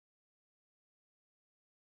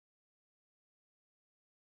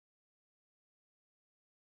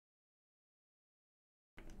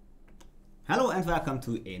Hello and welcome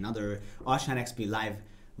to another ARCHLine.XP live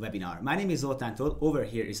webinar. My name is Zoltán Toll. Over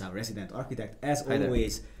here is our resident architect, as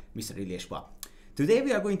always, Mr. Ilyesba. Today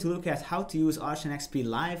we are going to look at how to use ARCHLine.XP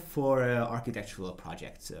live for architectural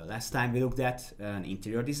projects. Last time we looked at an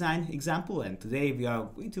interior design example, and today we are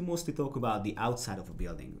going to mostly talk about the outside of a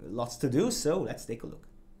building. Lots to do, so let's take a look.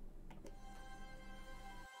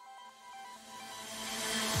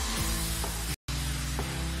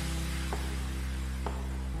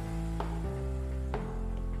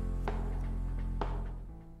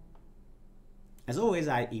 As always,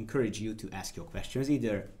 I encourage you to ask your questions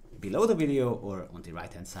either below the video or on the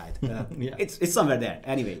right hand side. Yeah. It's somewhere there.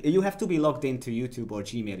 Anyway, you have to be logged into YouTube or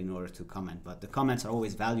Gmail in order to comment, but the comments are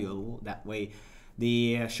always valuable. That way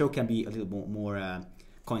the show can be a little more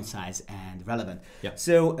concise and relevant. Yeah.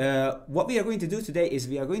 So what we are going to do today is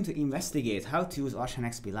we are going to investigate how to use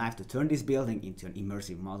ARCHLine.XP Live to turn this building into an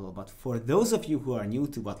immersive model. But for those of you who are new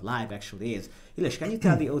to what live actually is, Ilyes, can you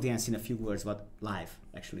tell the audience in a few words what live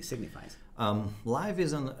actually signifies? Live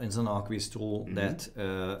is an archviz tool that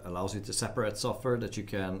allows you to separate software that you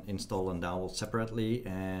can install and download separately,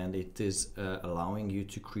 and it is allowing you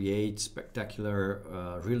to create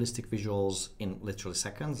spectacular, realistic visuals in literally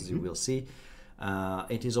seconds, as you will see.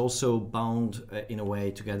 It is also bound in a way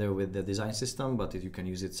together with the design system, but you can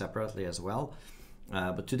use it separately as well.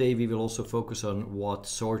 But today we will also focus on what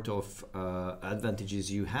sort of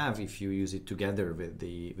advantages you have if you use it together with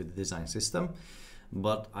the design system.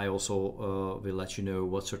 But I also will let you know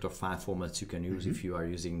what sort of file formats you can use if you are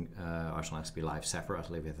using ARCHLine.XP Live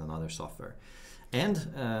separately with another software. And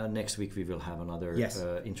next week we will have another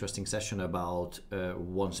interesting session about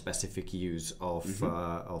one specific use of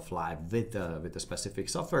Live with the specific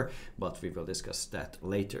software, but we will discuss that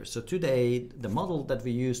later. So today, the model that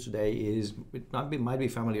we use today might be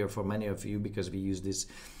familiar for many of you because we use this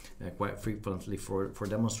quite frequently for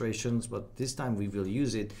demonstrations, but this time we will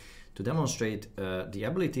use it to demonstrate the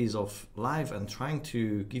abilities of Live and trying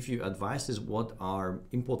to give you advices what are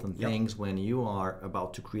important things when you are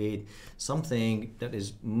about to create something that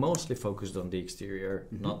is mostly focused on the exterior,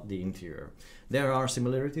 not the interior. There are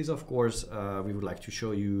similarities, of course. We would like to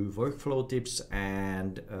show you workflow tips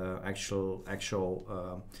and actual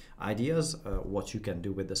ideas, what you can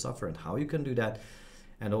do with the software and how you can do that,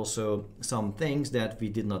 and also some things that we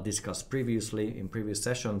did not discuss previously in previous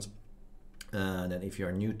sessions. That if you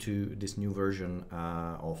are new to this new version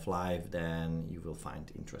of Live, then you will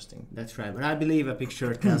find interesting. That's right, but I believe a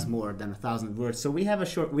picture tells more than 1,000 words. So we have a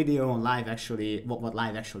short video on Live actually, what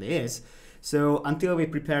Live actually is. So until we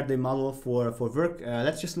prepare the model for work,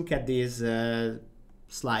 let's just look at this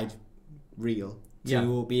slide reel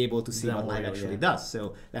to be able to see what Live actually does.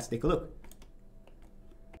 So let's take a look.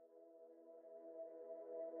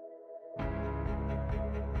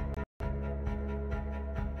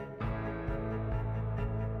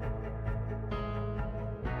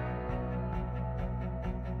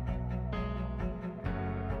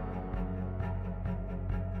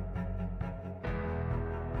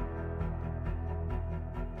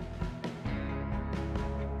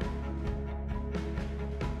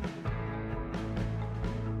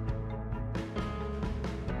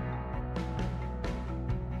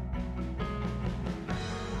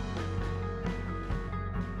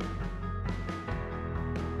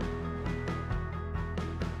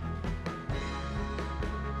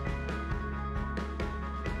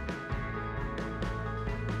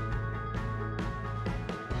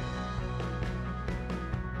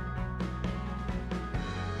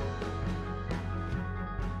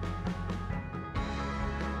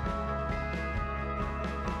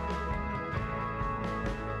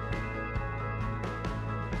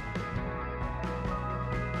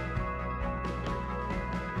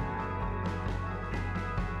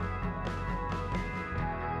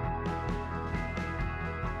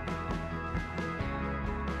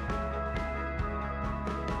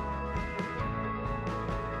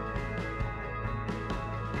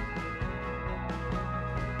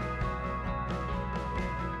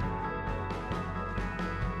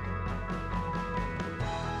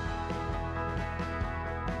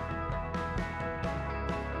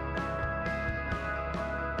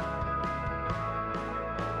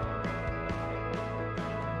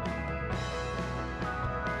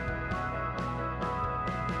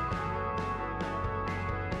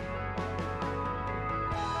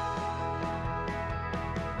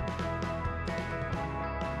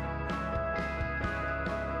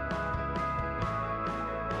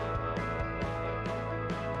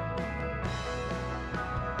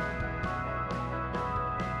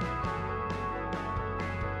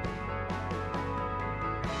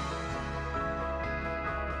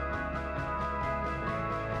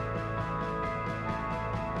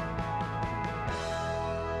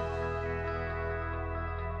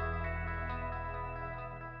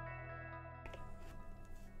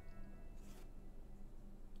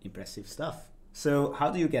 impressive stuff. So how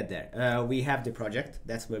do you get there? We have the project.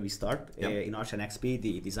 That's where we start in ARCHLine.XP,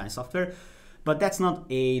 the design software. But that's not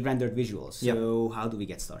a rendered visual. So how do we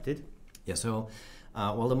get started? Yeah, so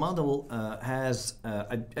well, the model has,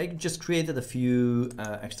 I just created a few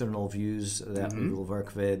external views that we will work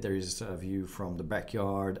with. There is a view from the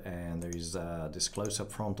backyard, and there is this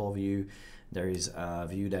close-up frontal view. There is a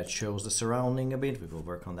view that shows the surrounding a bit. We will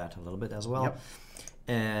work on that a little bit as well.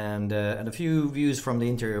 And a few views from the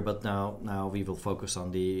interior, but now we will focus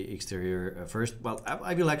on the exterior first. Well,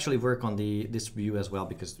 I will actually work on this view as well,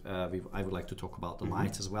 because I would like to talk about the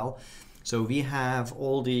lights as well. So we have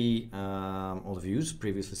all the views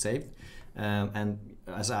previously saved, and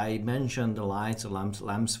as I mentioned, the lights, the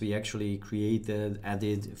lamps, we actually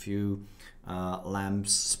added a few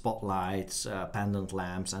lamps, spotlights, pendant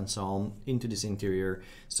lamps, and so on into this interior,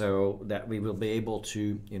 so that we will be able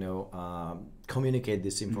to, communicate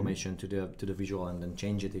this information to the visual and then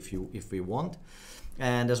change it if we want.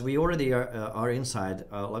 And as we already are inside,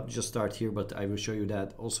 let me just start here, but I will show you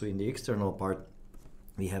that also in the external part.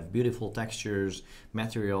 We have beautiful textures,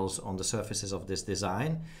 materials on the surfaces of this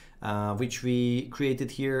design, which we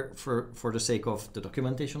created here for the sake of the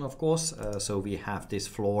documentation, of course. So we have this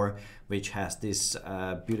floor, which has this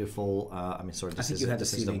beautiful, this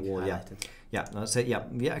is the wall.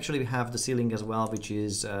 We actually have the ceiling as well, which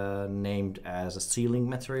is named as a ceiling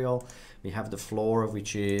material. We have the floor,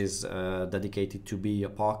 which is dedicated to be a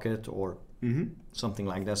parquet or something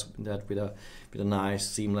like this, that with a nice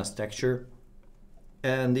seamless texture.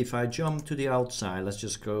 And if I jump to the outside, let's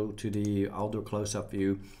just go to the outdoor close-up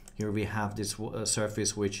view. Here we have this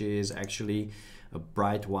surface, which is actually a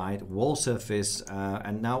bright white wall surface.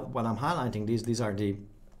 And now when I'm highlighting these are the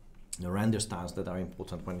render styles that are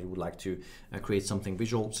important when you would like to create something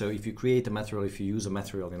visual. So if you create a material, if you use a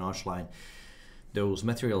material in ARCHLine, those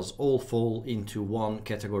materials all fall into one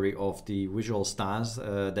category of the visual styles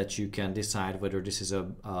that you can decide whether this is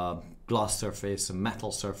a glass surface, a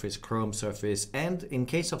metal surface, chrome surface. And in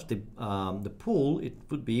case of the pool, it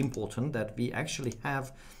would be important that we actually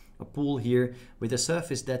have a pool here with a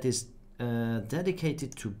surface that is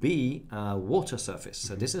dedicated to be a water surface.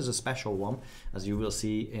 So this is a special one, as you will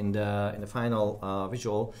see in the final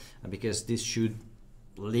visual, because this should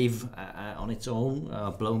live on its own,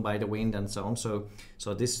 blown by the wind and so on. So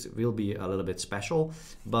this will be a little bit special.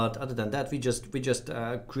 But other than that, we just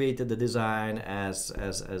created the design as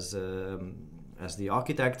the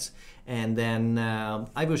architects, and then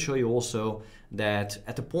I will show you also that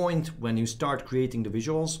at the point when you start creating the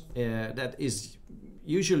visuals, that is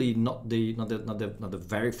usually not the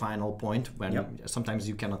very final point, when sometimes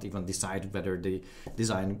you cannot even decide whether the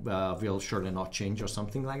design will surely not change or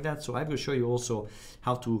something like that. So I will show you also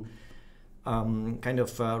how to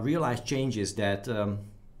realize changes that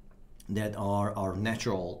are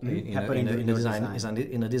natural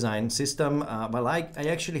in a design system. Well, I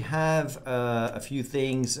actually have a few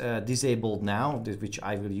things disabled now, which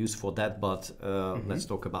I will use for that, but let's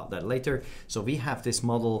talk about that later. So we have this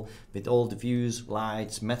model with all the views,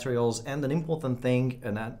 lights, materials, and an important thing,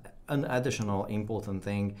 an additional important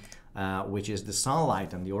thing, which is the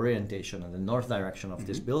sunlight and the orientation and the north direction of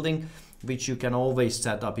this building, which you can always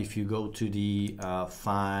set up if you go to the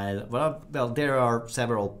file. Well, there are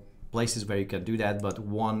several places where you can do that, but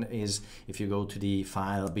one is if you go to the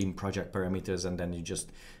file, beam project parameters, and then you just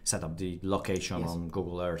set up the location on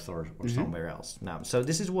Google Earth or somewhere else. Now, so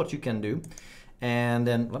this is what you can do. And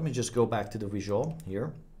then let me just go back to the visual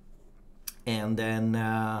here. And then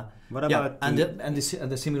what about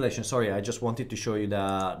the simulation? Sorry, I just wanted to show you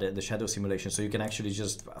the shadow simulation, so you can actually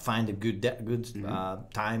just find a good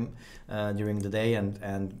time during the day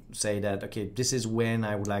and say that, okay, this is when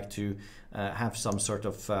I would like to have some sort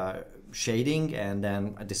of shading, and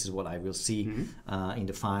then this is what I will see in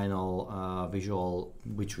the final visual,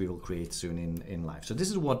 which we will create soon in live. So this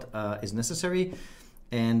is what is necessary.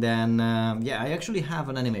 And then I actually have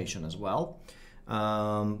an animation as well,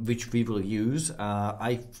 which we will use.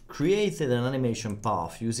 I've created an animation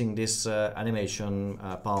path using this animation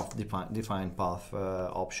path define path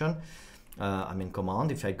option.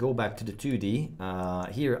 Command. If I go back to the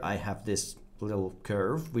 2D, here I have this little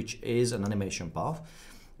curve, which is an animation path.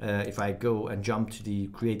 If I go and jump to the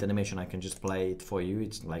create animation, I can just play it for you.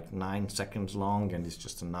 It's like 9 seconds long, and it's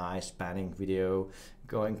just a nice panning video,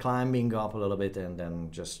 climbing up a little bit and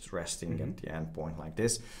then just resting at the end point like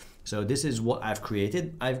this. So this is what I've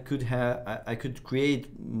created. I could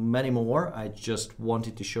create many more. I just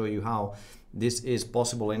wanted to show you how this is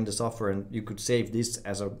possible in the software, and you could save this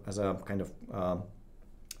as a kind of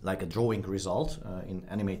like a drawing result, in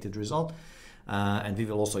animated result. And we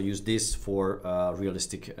will also use this for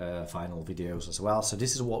realistic final videos as well. So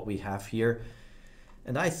this is what we have here.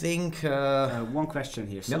 And I think... one question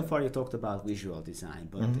here. So far you talked about visual design,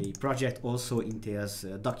 but the project also entails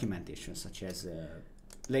documentation, such as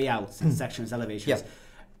layouts and sections, elevations.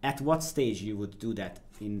 At what stage you would do that?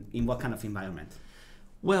 In what kind of environment?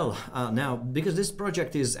 Well, now, because this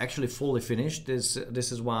project is actually fully finished,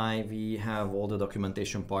 this is why we have all the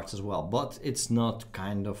documentation parts as well. But it's not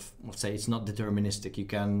kind of, let's say, it's not deterministic. You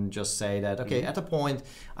can just say that, okay, at a point,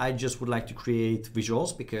 I just would like to create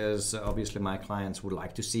visuals because obviously my clients would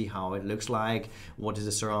like to see how it looks like, what is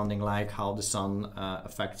the surrounding like, how the sun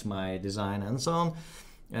affects my design and so on.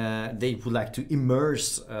 They would like to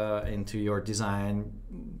immerse into your design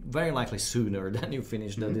very likely sooner than you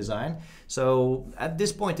finish the design. So at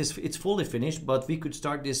this point it's fully finished, but we could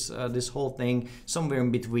start this whole thing somewhere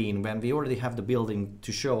in between when we already have the building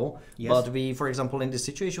to show. But we, for example, in this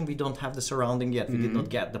situation, we don't have the surrounding yet. We did not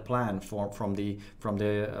get the plan from the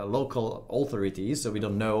local authorities, so we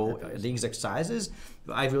don't know the exact sizes.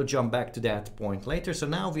 I will jump back to that point later. So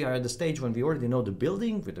now we are at the stage when we already know the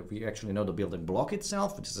building, we actually know the building block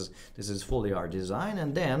itself. This is fully our design,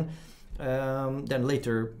 and then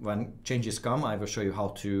later when changes come, I will show you how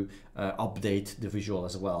to update the visual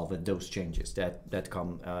as well with those changes that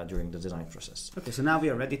come during the design process. Okay, so now we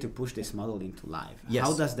are ready to push this model into live. Yes.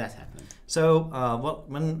 How does that happen? So well,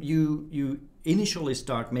 when you initially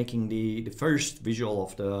start making the first visual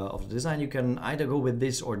of the design, you can either go with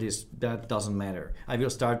this or this. That doesn't matter. I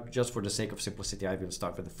will start, just for the sake of simplicity, I will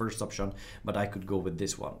start with the first option, but I could go with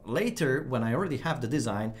this one. Later, when I already have the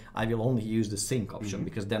design, I will only use the sync option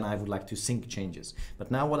because then I would like to sync changes.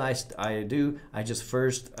 But now what I do, I just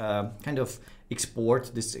first kind of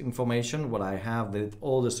export this information, what I have with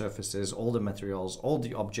all the surfaces, all the materials, all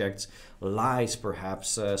the objects, lights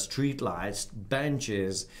perhaps, street lights,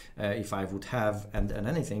 benches, if I would have, and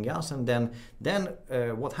anything else. And then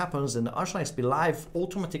what happens in the ARCHLine.XP Live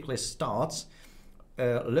automatically starts,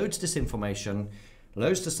 loads this information,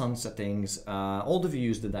 loads the sun settings, all the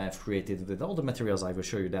views that I've created with all the materials. I will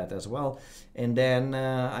show you that as well. And then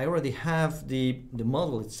I already have the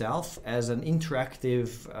model itself as an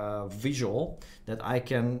interactive visual that I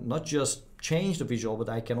can not just change the visual, but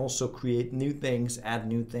I can also create new things, add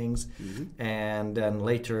new things, and then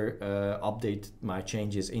later update my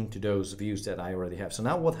changes into those views that I already have. So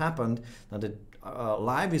now what happened, now that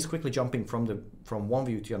live is quickly jumping from one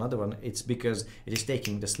view to another one, it's because it is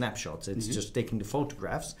taking the snapshots, it's just taking the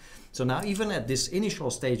photographs. So now even at this initial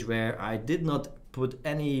stage where I did not put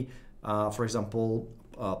any, for example,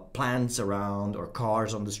 plants around or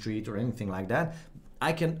cars on the street or anything like that,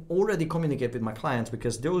 I can already communicate with my clients,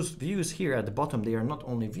 because those views here at the bottom, they are not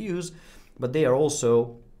only views, but they are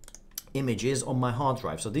also images on my hard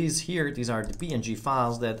drive. So these are the PNG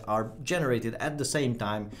files that are generated at the same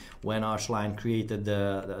time when ARCHLine created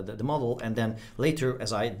the model. And then later,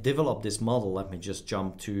 as I develop this model, let me just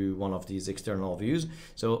jump to one of these external views.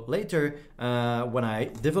 So later, when I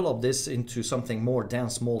develop this into something more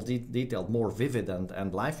dense, more detailed, more vivid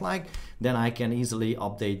and lifelike, then I can easily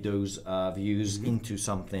update those views into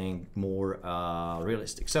something more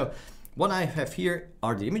realistic. So what I have here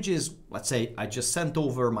are the images. Let's say I just sent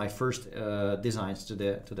over my first designs to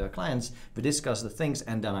the clients. We discuss the things,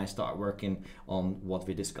 and then I start working on what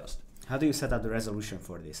we discussed. How do you set up the resolution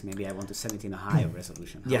for this? Maybe I want to set it in a higher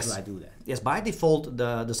resolution. How do I do that? Yes, by default,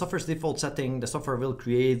 the software's default setting, the software will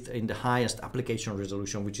create in the highest application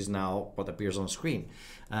resolution, which is now what appears on screen.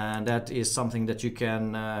 And that is something that you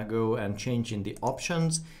can go and change in the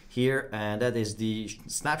options here, and that is the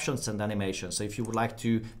snapshots and animations. So if you would like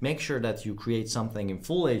to make sure that you create something in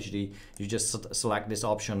full HD, you just select this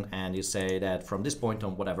option and you say that from this point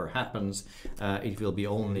on, whatever happens, it will be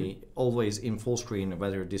always in full screen,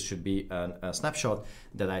 whether this should be a snapshot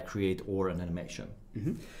that I create or an animation.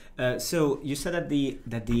 So you said that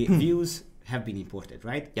the views have been imported,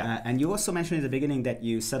 right? Yeah. And you also mentioned in the beginning that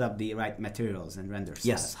you set up the right materials and render styles.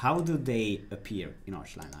 Yes. How do they appear in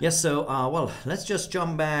ARCHLine? Yes. So well, let's just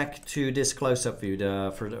jump back to this close-up view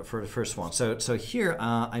for the first one. So here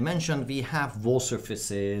I mentioned we have wall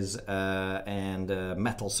surfaces and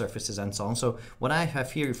metal surfaces and so on. So what I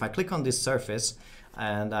have here, if I click on this surface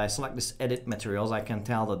and I select this edit materials, I can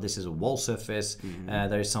tell that this is a wall surface.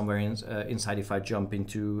 There is somewhere inside, if I jump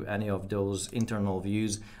into any of those internal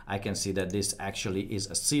views, I can see that this actually is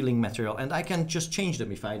a ceiling material, and I can just change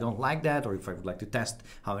them if I don't like that, or if I would like to test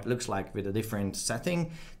how it looks like with a different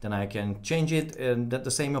setting, then I can change it. And that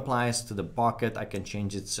the same applies to the bucket. I can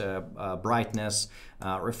change its brightness,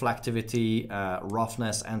 reflectivity,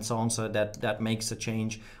 roughness, and so on. So that makes a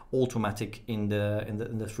change automatic in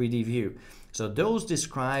the 3D view. So those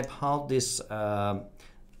describe how this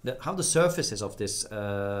how the surfaces of this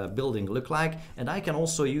building look like, and I can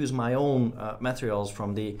also use my own materials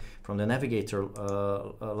from the Navigator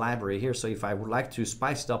library here. So if I would like to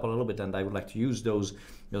spice it up a little bit and I would like to use those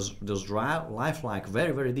lifelike,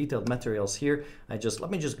 very detailed materials here, let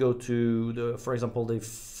me just go to for example, the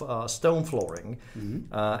stone flooring,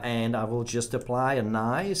 and I will just apply a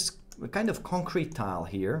nice kind of concrete tile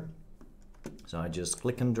here. So I just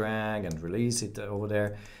click and drag and release it over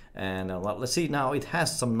there. And let's see, now it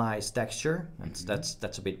has some nice texture.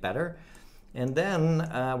 That's a bit better. And then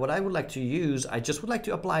what I would like to use, I just would like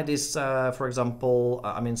to apply this, for example,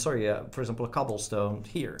 for example, a cobblestone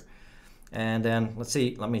here. And then let's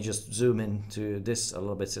see, let me just zoom into this a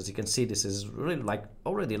little bit. So as you can see, this is really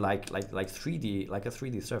already like 3D, like a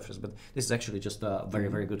 3D surface, but this is actually just a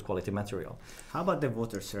very good quality material. How about the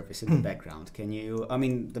water surface in the background? Can you,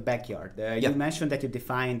 the backyard? You mentioned that you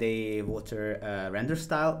defined a water render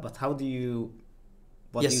style, but what do you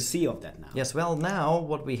see of that now? Yes, well, now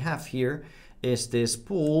what we have here is this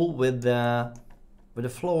pool with the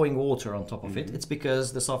flowing water on top of it. It's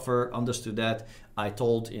because the software understood that I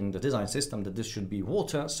told in the design system that this should be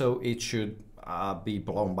water, so it should be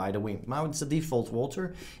blown by the wind. Now it's a default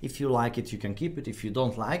water. If you like it, you can keep it. If you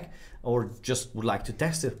don't like, or just would like to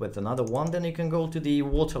test it with another one, then you can go to the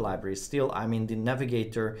water library. Still, I'm in the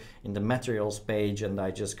Navigator in the materials page, and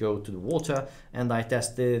I just go to the water and I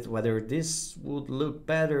tested whether this would look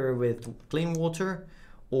better with clean water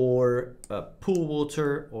or pool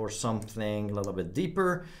water or something a little bit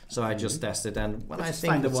deeper. So I just test it, and when I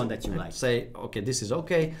think find the one that you like, say, okay, this is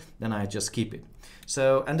okay, then I just keep it.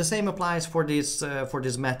 So, and the same applies for these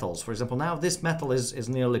metals. For example, now this metal is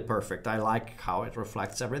nearly perfect. I like how it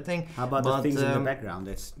reflects everything. How about the things in the background?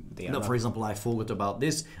 For example, I forgot about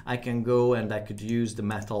this. I can go and I could use the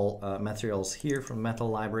metal materials here from metal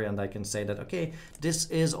library, and I can say that, okay, this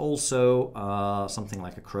is also something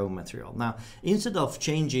like a chrome material. Now, instead of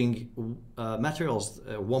changing materials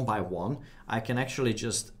one by one, I can actually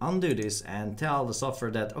just undo this and tell the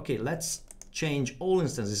software that, okay, let's change all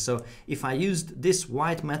instances. So if I used this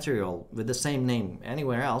white material with the same name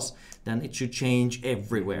anywhere else, then it should change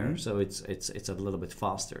everywhere. So it's a little bit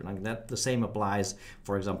faster. Like that, the same applies,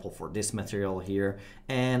 for example, for this material here,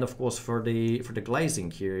 and of course for the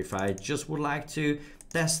glazing here. If I just would like to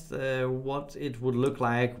test what it would look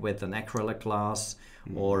like with an acrylic glass,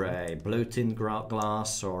 or a blue-tint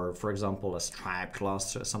glass, or for example a striped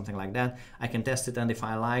glass or something like that, I can test it, and if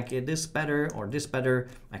I like it this better or this better,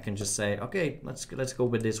 I can just say, okay, let's go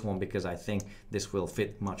with this one because I think this will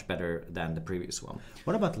fit much better than the previous one.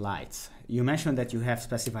 What about lights? You mentioned that you have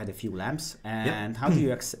specified a few lamps, and how do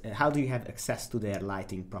you have access to their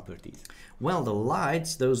lighting properties? Well, the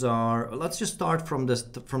lights, those are, let's just start from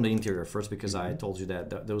the interior first, because I told you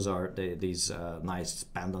that those are these nice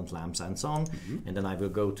pendant lamps and so on, and then I will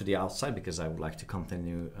go to the outside because I would like to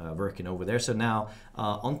continue working over there. So now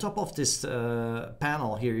on top of this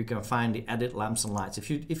panel here, you can find the edit lamps and lights. If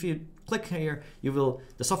you click here,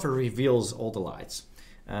 the software reveals all the lights.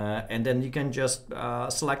 And then you can just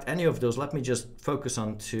select any of those. Let me just focus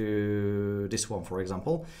on to this one, for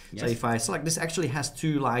example. Yes. So if I select, this actually has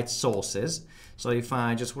two light sources. So if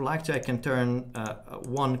I just would like to, I can turn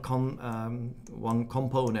one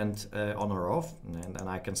component on or off, and then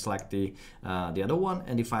I can select the other one.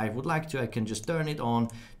 And if I would like to, I can just turn it on,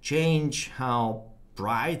 change how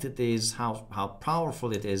bright it is, how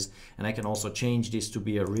powerful it is, and I can also change this to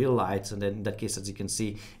be a real light. And then in that case, as you can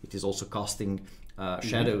see, it is also casting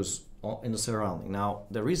shadows in the surrounding. Now,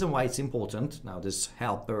 the reason why it's important, now this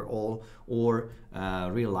helper or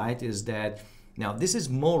real light, is that now this is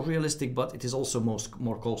more realistic, but it is also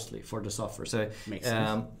more costly for the software. So makes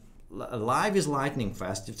sense. Live is lightning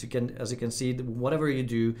fast. As you can see, whatever you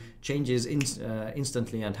do changes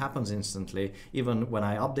instantly and happens instantly. Even when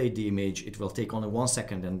I update the image, it will take only 1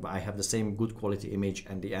 second and I have the same good quality image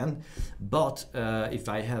at the end. But if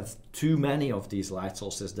I have too many of these light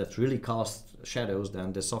sources that really cast shadows,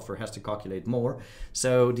 then the software has to calculate more.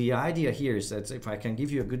 So the idea here is that if I can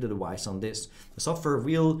give you a good advice on this, the software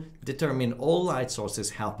will determine all light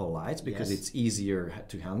sources helper lights because it's easier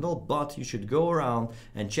to handle, but you should go around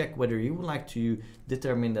and check whether you would like to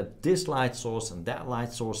determine that this light source and that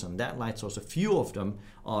light source and that light source, a few of them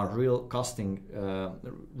are real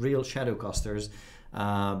shadow casters,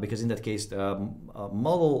 because in that case the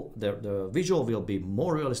model, the visual will be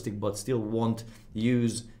more realistic but still won't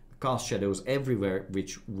use cast shadows everywhere,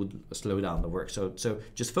 which would slow down the work. So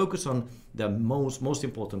just focus on the most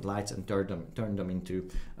important lights and turn them into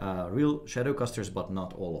real shadow casters, but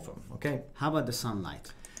not all of them. Okay. How about the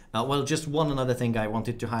sunlight? Well, just one another thing I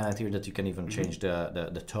wanted to highlight here, that you can even change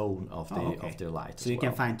the tone of the light. So you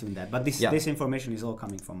can fine tune that. But this information is all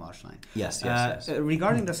coming from ARCHLine. Yes, yes.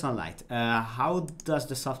 Regarding the sunlight, how does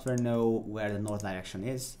the software know where the north direction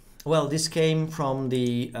is? Well, this came from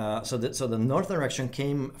the so the north direction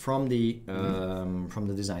came from the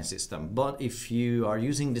design system. But if you are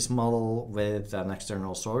using this model with an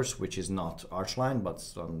external source, which is not ARCHLine but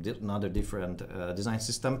another different design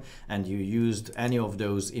system, and you used any of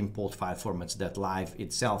those import file formats that Live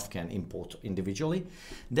itself can import individually,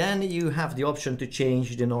 then you have the option to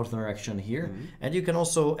change the north direction here, and you can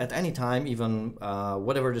also at any time, even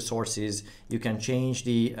whatever the source is, you can change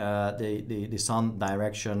the sun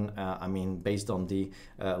direction. I mean, based on the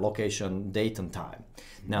location, date, and time.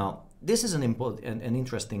 Now, this is an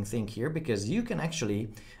interesting thing here, because you can actually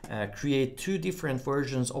create two different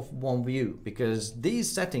versions of one view, because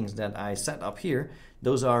these settings that I set up here,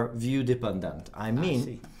 those are view dependent. I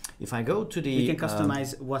mean, if I go to the... You can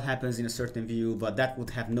customize what happens in a certain view, but that would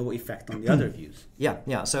have no effect on the other views.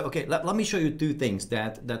 Yeah. So, okay, let me show you two things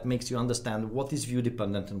that makes you understand what is view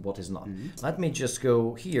dependent and what is not. Let me just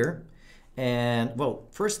go here. And well,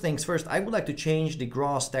 first things first, I would like to change the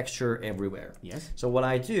grass texture everywhere. Yes. So what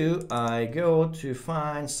I do, I go to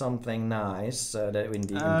find something nice in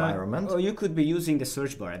the environment. Or you could be using the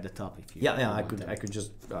search bar at the top if you. Yeah. I could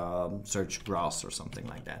just search grass or something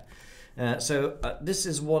like that. So this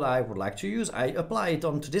is what I would like to use. I apply it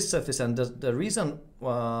onto this surface, and the reason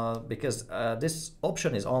because this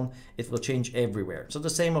option is on, it will change everywhere. So the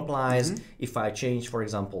same applies if I change, for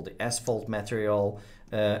example, the asphalt material.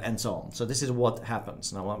 And so on. So this is what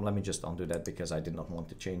happens. Now let me just undo that, because I did not want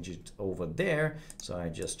to change it over there. So I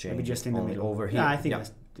just change it in the middle over here. Yeah, I think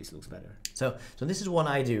this looks better. So this is what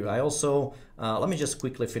I do. I also, let me just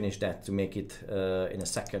quickly finish that to make it in a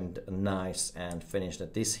second nice and finish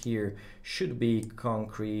that. This here should be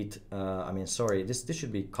concrete. I mean, sorry, this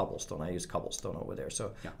should be cobblestone. I use cobblestone over there.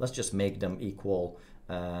 So let's just make them equal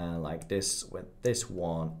like this, with this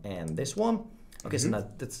one and this one. Okay, so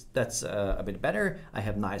that's a bit better. I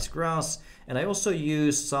have nice grass, and I also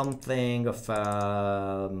use something of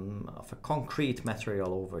a concrete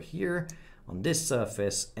material over here on this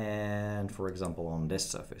surface, and for example on this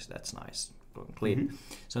surface. That's nice, clean.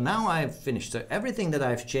 So now I've finished. So everything that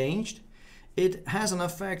I've changed, it has an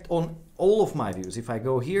effect on all of my views. If I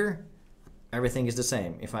go here, everything is the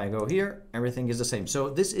same. If I go here, everything is the same. So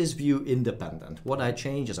this is view independent. What I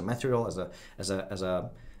change as a material, as a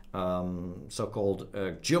so-called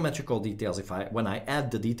geometrical details, when I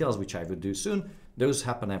add the details, which I will do soon, those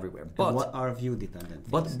happen everywhere. But what are view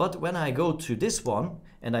dependent? But when I go to this one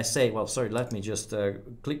and I say, well, sorry, let me just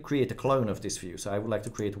create a clone of this view. So I would like to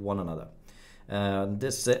create one another.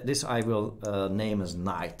 This I will name as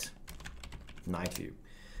night view.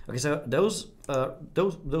 Okay, so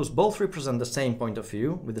those both represent the same point of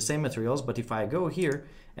view with the same materials. But if I go here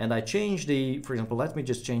and I change for example, let me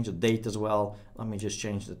just change the date as well. Let me just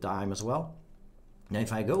change the time as well. Now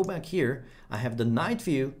if I go back here, I have the night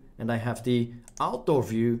view and I have the outdoor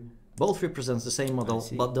view. Both represents the same model,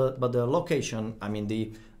 but the location, I mean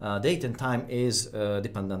the date and time, is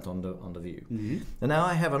dependent on the view. And now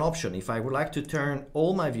I have an option. If I would like to turn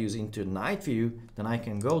all my views into night view, then I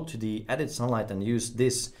can go to the edit sunlight and use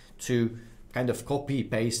this to kind of copy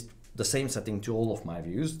paste the same setting to all of my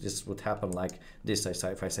views. This would happen like this.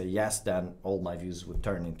 If I say yes, then all my views would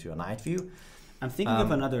turn into a night view. I'm thinking of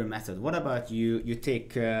another method. What about you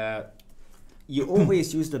take you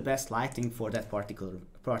always use the best lighting for that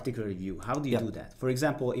particular view. How do you do that? For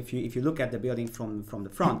example, if you look at the building from the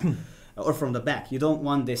front or from the back, you don't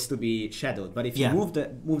want this to be shadowed. But if you move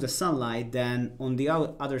the sunlight, then on the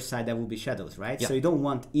other side there will be shadows, right? So you don't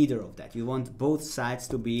want either of that. You want both sides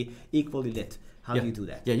to be equally lit. How do you do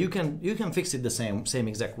that? Yeah, you can fix it the same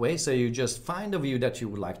exact way. So you just find a view that you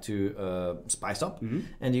would like to spice up,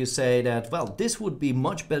 and you say that, well, this would be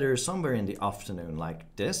much better somewhere in the afternoon,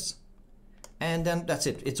 like this. And then that's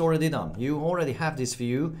it. It's already done. You already have this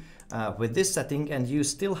view with this setting, and you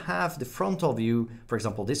still have the frontal view, for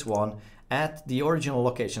example, this one, at the original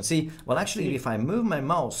location. See, well, actually, if I move my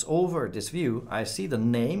mouse over this view, I see the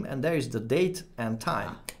name, and there is the date and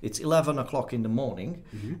time. It's 11 o'clock in the morning,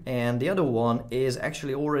 and the other one is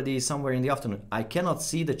actually already somewhere in the afternoon. I cannot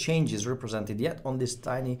see the changes represented yet on this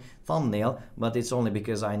tiny thumbnail, but it's only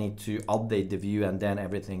because I need to update the view, and then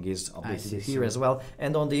everything is updated here as well,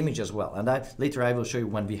 and on the image as well. And later I will show you,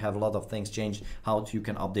 when we have a lot of things changed, how you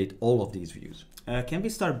can update all of these views. Can we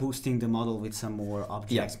start boosting the model with some more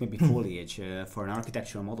objects, maybe foliage? For an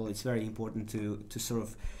architectural model, it's very important to sort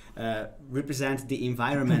of represent the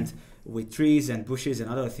environment with trees and bushes and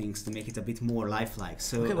other things to make it a bit more lifelike.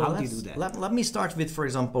 So okay, well, how do you do that? Let me start with, for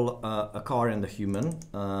example, a car and a human.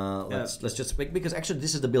 Let's just pick, because actually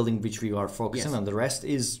this is the building which we are focusing on. The rest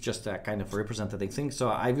is just a kind of representative thing. So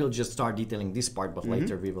I will just start detailing this part, but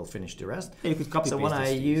later we will finish the rest. Yeah, you could copy so paste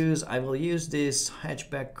when this, I will use this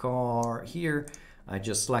hatchback car here. I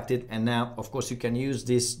just select it, and now of course you can use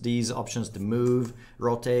these options to move,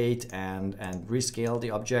 rotate, and rescale the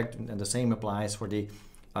object, and the same applies for the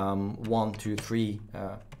 1, 2, 3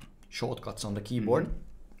 shortcuts on the keyboard.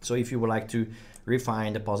 So if you would like to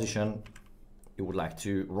refine the position, you would like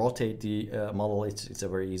to rotate the model, it's a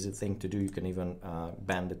very easy thing to do. You can even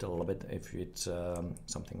bend it a little bit if it's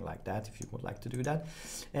something like that, if you would like to do that.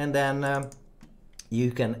 And then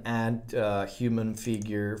you can add human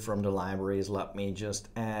figure from the libraries. Let me just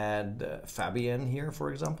add Fabienne here,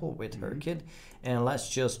 for example, with her kid. And let's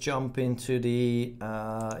just jump into the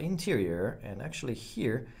interior. And actually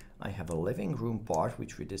here I have a living room part,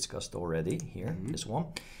 which we discussed already here, this one.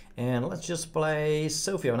 And let's just play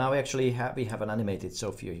Sophia. Now we actually have an animated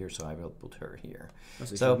Sophia here, so I will put her here. Oh,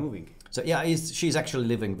 so she's moving. So yeah, she's actually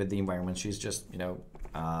living with the environment. She's just, you know,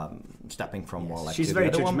 stepping from one leg to the other. She's very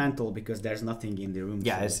judgmental because there's nothing in the room.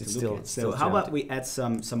 Yeah, to it's look still. at. So how about we add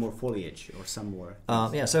some more foliage or some more?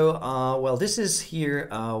 Yeah. So well, this is here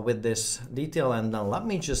with this detail, and now let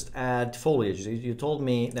me just add foliage. You told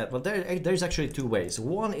me that there's actually two ways.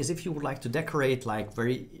 One is if you would like to decorate like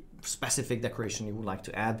very specific decoration you would like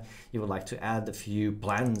to add. You would like to add a few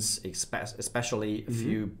plants, especially a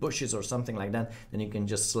few bushes or something like that, then you can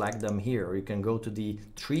just select them here, or you can go to the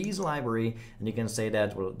trees library and you can say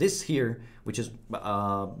that, well, this here, which is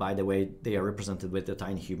by the way, they are represented with a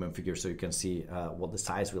tiny human figure, so you can see what the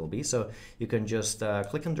size will be. So you can just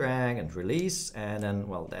click and drag and release, and then,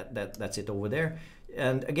 well, that's it over there.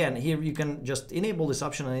 And again, here you can just enable this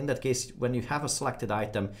option, and in that case, when you have a selected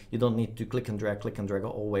item, you don't need to click and drag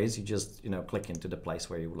always. You just, you know, click into the place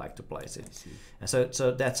where you would like to place it. And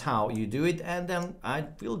so that's how you do it. And then I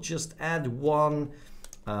will just add one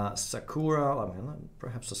sakura, I mean,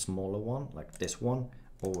 perhaps a smaller one like this one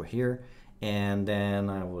over here. And then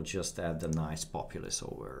I will just add the nice populace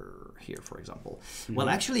over here, for example. Well,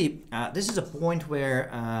 actually, this is a point where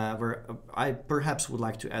I perhaps would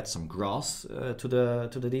like to add some grass to the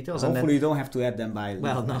details. Hopefully, and then, you don't have to add them by.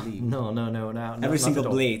 Well, no. Every single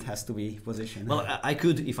blade has to be positioned. Well, I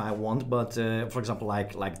could if I want, but for example,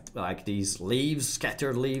 like these leaves,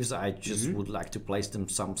 scattered leaves, I just would like to place them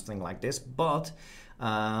something like this, but.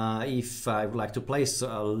 If I would like to place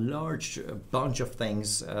a large bunch of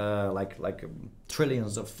things like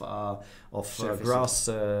trillions of grass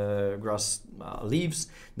leaves,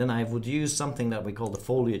 then I would use something that we call the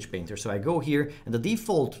foliage painter. So I go here, and the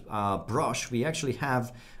default brush, we actually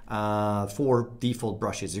have 4 default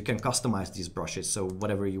brushes. You can customize these brushes, so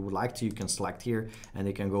whatever you would like to, you can select here, and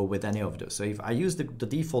you can go with any of those. So if I use the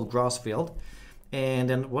default grass field, and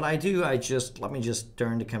then what I do, let me just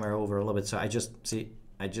turn the camera over a little bit. So I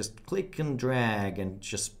just click and drag and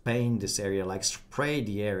just paint this area, like spray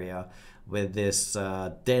the area with this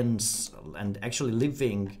dense and actually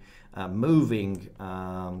living, moving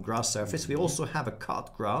grass surface. We also have a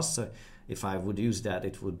cut grass. So if I would use that,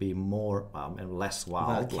 it would be more and less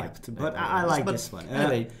wild. But I like this one.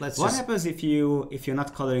 Anyway, what happens if you're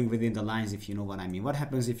not coloring within the lines? If you know what I mean. What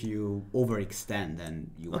happens if you overextend and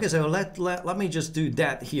you? Okay, so let me just do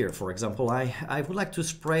that here. For example, I would like to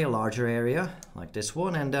spray a larger area like this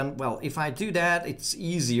one, and then, well, if I do that, it's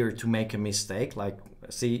easier to make a mistake. Like,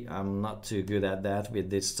 see, I'm not too good at that with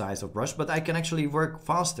this size of brush, but I can actually work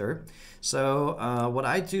faster. So what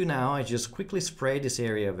I do now, I just quickly spray this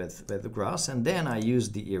area with the grass, and then I use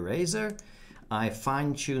the eraser. I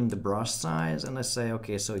fine-tune the brush size, and I say,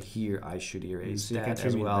 okay, so here I should erase that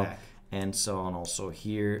as well, and so on. Also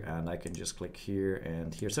here, and I can just click here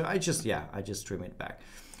and here. So I just trim it back.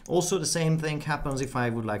 Also, the same thing happens if I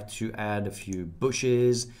would like to add a few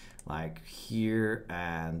bushes, like here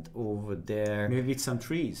and over there. Maybe with some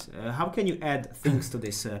trees. How can you add things to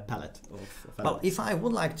this palette? Well, if I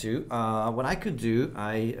would like to, what I could do,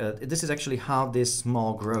 this is actually how this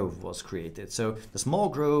small grove was created. So the small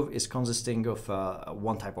grove is consisting of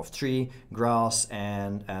one type of tree, grass,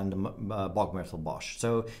 and bog myrtle bush.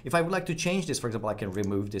 So if I would like to change this, for example, I can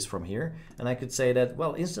remove this from here, and I could say that,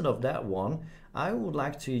 well, instead of that one, I would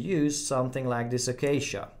like to use something like this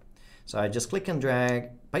acacia. So I just click and drag,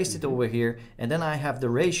 paste it over here, and then I have the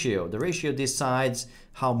ratio. The ratio decides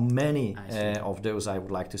how many of those I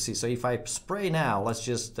would like to see. So if I spray now, let's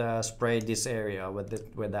just spray this area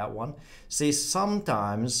with that one. See,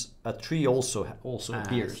 sometimes a tree also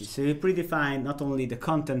appears. So you predefine not only the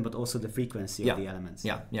content but also the frequency of the elements.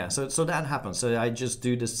 Yeah. So that happens. So I just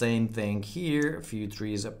do the same thing here. A few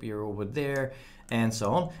trees appear over there, and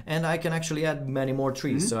so on. And I can actually add many more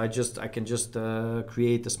trees. So I can just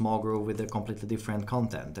create a small grove with a completely different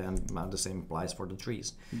content, and the same applies for the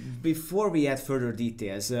trees. Before we add further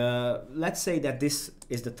details, let's say that this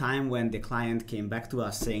is the time when the client came back to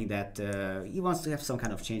us saying that he wants to have some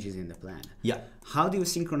kind of changes in the plan. Yeah. How do you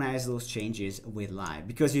synchronize those changes with live?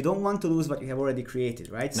 Because you don't want to lose what you have already created,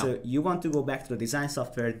 right? No. So you want to go back to the design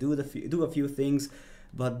software, do a few things,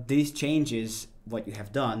 but these changes, what you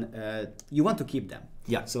have done, you want to keep them.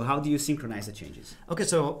 Yeah. So how do you synchronize the changes? Okay,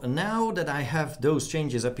 so now that I have those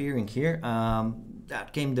changes appearing here,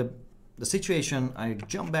 that came the situation. I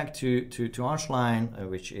jump back to ARCHLine,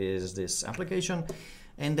 which is this application.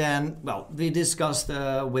 And then, well, we discussed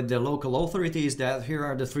with the local authorities that here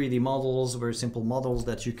are the 3D models, very simple models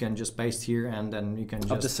that you can just paste here, and then you can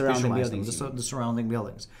just of the surrounding visualize buildings, the surrounding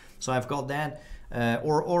buildings. So I've got that.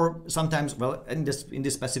 Or sometimes, well, in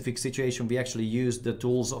this specific situation, we actually use the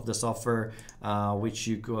tools of the software, which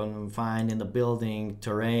you can find in the building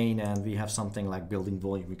terrain, and we have something like building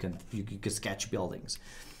volume. You can sketch buildings.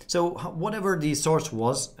 So whatever the source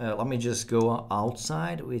was, let me just go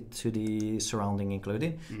outside to the surrounding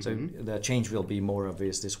included. So the change will be more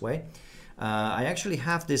obvious this way. I actually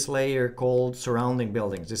have this layer called surrounding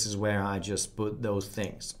buildings. This is where I just put those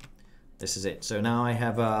things. This is it. So now I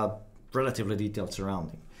have a relatively detailed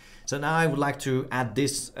surrounding. So now I would like to add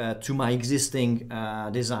this to my existing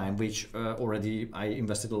design, which already I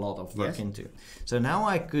invested a lot of work into. So now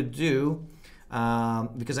I could do,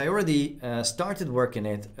 because I already started working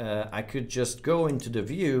it, I could just go into the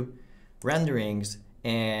view, renderings,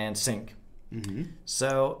 and sync.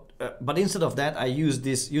 So, but instead of that, I use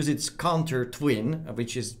its counter twin,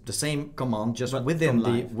 which is the same command, just within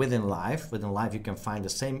live. Within live, you can find the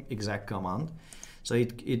same exact command. So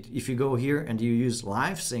if you go here and you use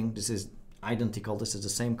live sync, this is identical. This is the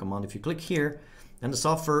same command. If you click here, then the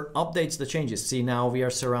software updates the changes. See, now we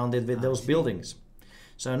are surrounded with those buildings.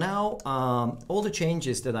 So now all the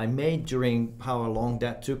changes that I made during how long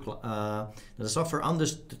that took, the software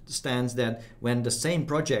understands that when the same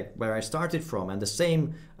project where I started from and the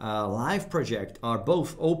same live project are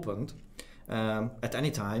both opened at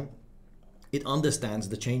any time, it understands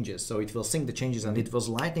the changes. So it will sync the changes, and it was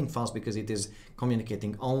lightning fast because it is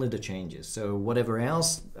communicating only the changes. So whatever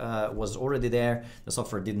else was already there, the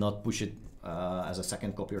software did not push it as a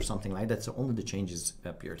second copy or something like that. So only the changes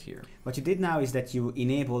appeared here. What you did now is that you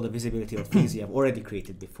enable the visibility of things you have already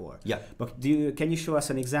created before. Yeah. But can you show us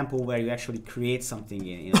an example where you actually create something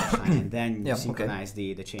in ARCHLine and then you synchronize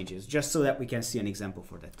the changes, just so that we can see an example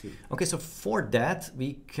for that too? Okay, so for that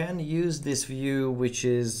we can use this view, which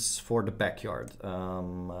is for the backyard.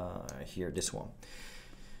 Here, this one.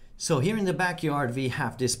 So here in the backyard we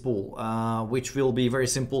have this pool, which will be very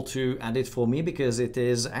simple to edit for me because it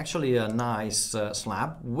is actually a nice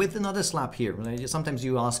slab with another slab here. Sometimes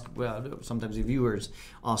you ask, sometimes the viewers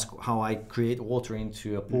ask how I create water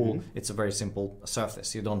into a pool. It's a very simple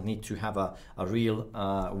surface. You don't need to have a real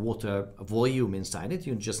water volume inside it.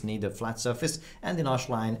 You just need a flat surface. And in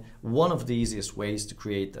ARCHLine, one of the easiest ways to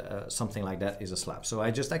create something like that is a slab. So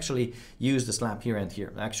I just actually use the slab here and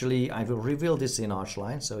here. Actually, I will reveal this in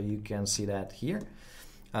ARCHLine, so you can see that here.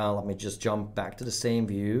 Let me just jump back to the same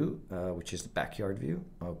view, which is the backyard view.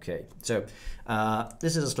 Okay, so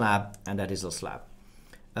this is a slab and that is a slab.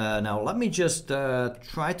 Now let me just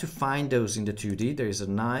try to find those in the 2D. There is a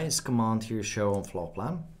nice command here, show on floor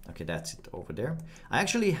plan. Okay, that's it over there. I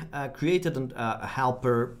actually created a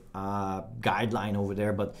helper guideline over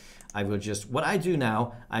there, but I will just, what I do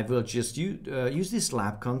now, I will just use this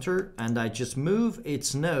slab counter and I just move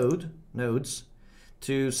its nodes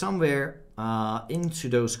to somewhere into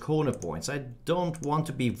those corner points. I don't want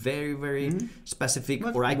to be very specific,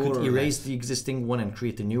 or I could erase the existing one and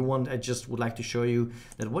create a new one. I just would like to show you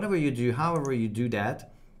that whatever you do, however you do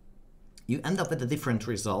that, you end up with a different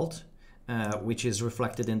result, which is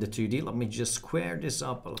reflected in the 2D. Let me just square this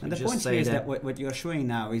up. And the point here is that what you're showing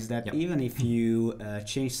now is that even if you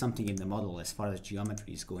change something in the model as far as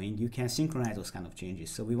geometry is going, you can synchronize those kind of changes.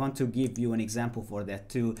 So we want to give you an example for that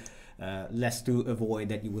too. less to avoid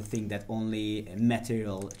that you will think that only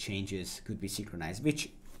material changes could be synchronized, which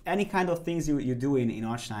any kind of things you do in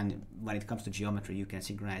ARCHLine when it comes to geometry, you can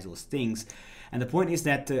synchronize those things. And the point is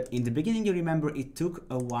that in the beginning, you remember it took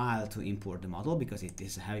a while to import the model because it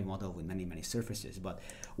is a heavy model with many surfaces. But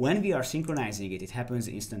when we are synchronizing it, it happens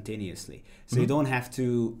instantaneously. So you don't have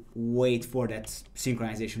to wait for that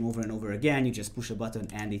synchronization over and over again. You just push a button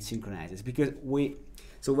and it synchronizes.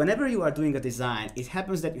 So whenever you are doing a design, it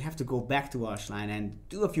happens that you have to go back to ARCHLine and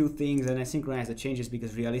do a few things and then synchronize the changes,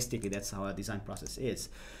 because realistically that's how a design process is.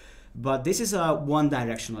 But this is a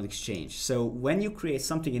one-directional exchange. So when you create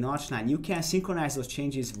something in ARCHLine, you can synchronize those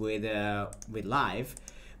changes with live,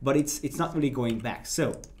 but it's not really going back.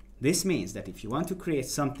 So this means that if you want to create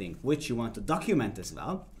something which you want to document as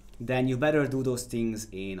well, then you better do those things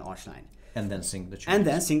in ARCHLine. And then sync the changes. And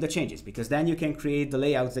then sync the changes, because then you can create the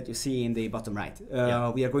layouts that you see in the bottom right.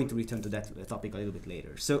 We are going to return to that topic a little bit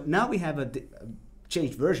later. So now we have a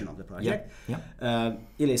changed version of the project.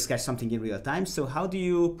 Ilya sketched something in real time. So how do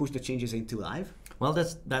you push the changes into live? Well,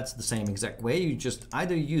 that's the same exact way. You just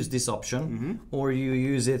either use this option or you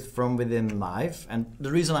use it from within live. And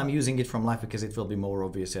the reason I'm using it from live because it will be more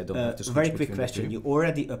obvious. I don't have to switch. Very quick question. You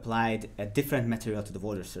already applied a different material to the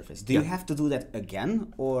water surface. Do you have to do that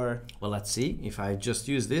again, or? Well, let's see. If I just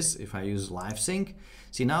use this, if I use live sync,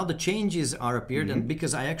 see now the changes are appeared, and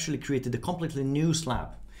because I actually created a completely new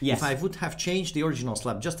slab. Yes. If I would have changed the original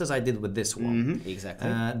slab, just as I did with this one, exactly.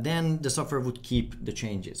 Then the software would keep the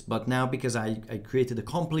changes. But now, because I created a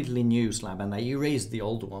completely new slab and I erased the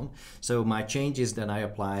old one, so my changes that I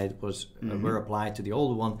applied were applied to the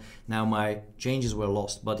old one. Now my changes were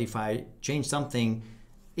lost. But if I change something,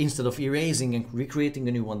 instead of erasing and recreating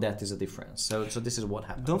a new one, that is a difference. So this is what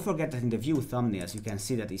happened. Don't forget that in the view thumbnails, you can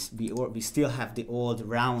see that we still have the old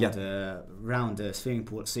round swimming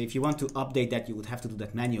pool. So if you want to update that, you would have to do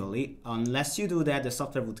that manually. Unless you do that, the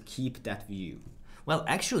software would keep that view. Well,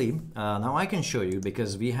 actually, now I can show you,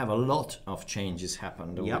 because we have a lot of changes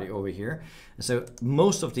happened over here. So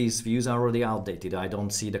most of these views are already outdated. I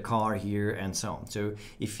don't see the car here and so on. So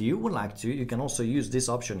if you would like to, you can also use this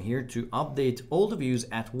option here to update all the views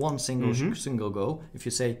at one single go. If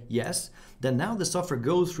you say yes, then now the software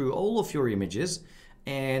goes through all of your images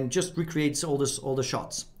and just recreates all the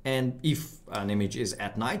shots. And if an image is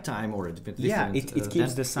at nighttime or a different, it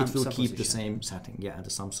keeps the sun. It will keep the same setting. The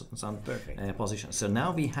sun position. So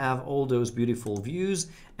now we have all those beautiful views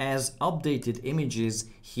as updated images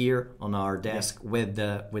here on our desk with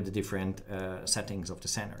the different settings of the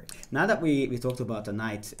scenery. Now that we talked about the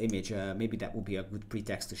night image, maybe that would be a good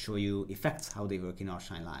pretext to show you effects, how they work in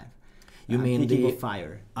ARCHLine Live. You mean the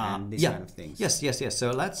fire and these kind of things? Yes. So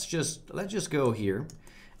let's just go here.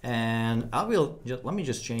 And I will let me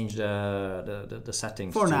just change the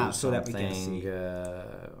settings for to now, so that we can see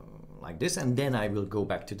like this, and then I will go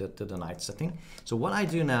back to the night setting. So what I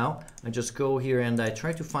do now, I just go here and I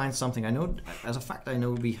try to find something. I know, as a fact, I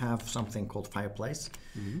know we have something called fireplace.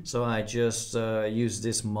 So I just use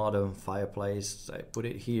this modern fireplace. I put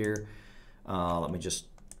it here. Let me just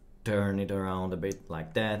turn it around a bit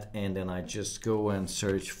like that, and then I just go and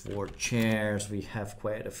search for chairs. We have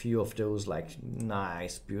quite a few of those, like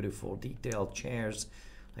nice, beautiful, detailed chairs,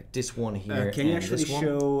 like this one here. Can you actually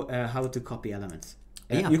show how to copy elements?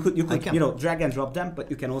 Yeah, you could drag and drop them,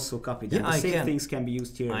 but you can also copy them. The same things can be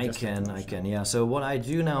used here. I can. Yeah. So what I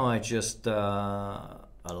do now, I just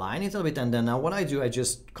align it a bit, and then now what I do, I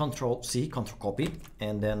just Control C, Control copy,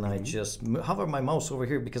 and then I just hover my mouse over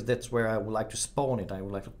here, because that's where I would like to spawn it. I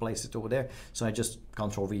would like to place it over there. So I just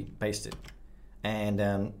Control V, paste it, and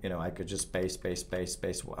then I could just paste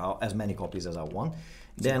as many copies as I want.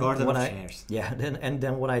 Then what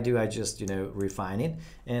then what I do, I just refine it,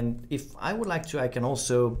 and if I would like to, I can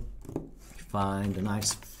also find a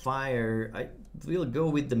nice fire. I will go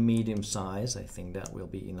with the medium size. I think that will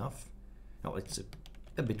be enough. No, it's a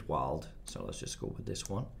bit wild, so let's just go with this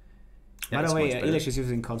one. By the way, Elish is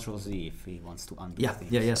using Control Z if he wants to undo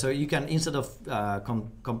things. Yeah. So you can, instead of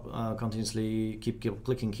continuously keep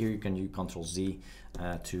clicking here, you can use Control Z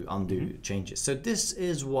to undo changes. So this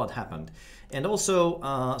is what happened. And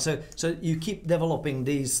also, so you keep developing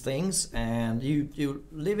these things, and you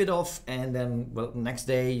leave it off, and then next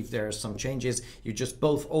day, if there are some changes, you just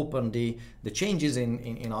both open the changes in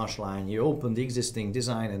ARCHLine, you open the existing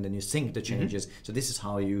design, and then you sync the changes. So this is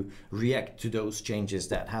how you react to those changes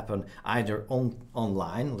that happen either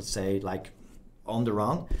online, let's say like on the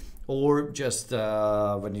run, or just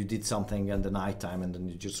when you did something in the nighttime, and then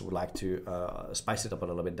you just would like to spice it up a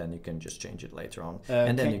little bit, then you can just change it later on.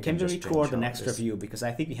 And then can we record an extra view, because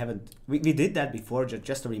I think we did that before.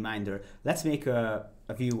 Just a reminder. Let's make a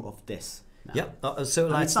view of this. now. Yeah, so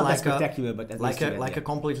like, it's not that spectacular, but like a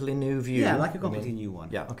completely new view. Yeah, like a completely new one.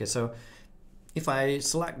 Yeah, okay, so if I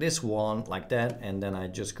select this one like that, and then I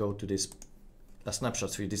just go to this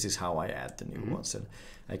snapshot view, this is how I add the new one. So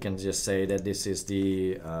I can just say that this is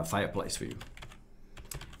the fireplace view.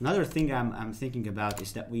 Another thing I'm thinking about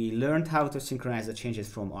is that we learned how to synchronize the changes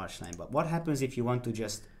from ARCHLine, but what happens if you want to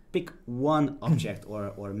just pick one object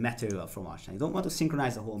or material from ARCHLine? You don't want to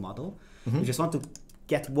synchronize the whole model, you just want to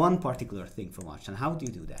get one particular thing from ARCHLine. How do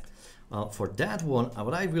you do that? Well, for that one,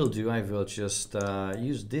 what I will do, I will just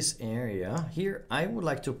use this area here. I would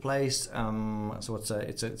like to place, so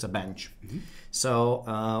it's a bench. So,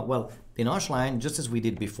 well, in ARCHLine, just as we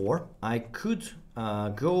did before, I could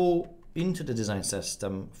go into the design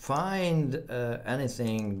system, find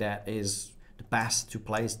anything that is the best to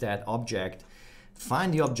place that object,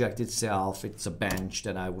 find the object itself, it's a bench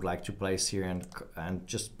that I would like to place here, and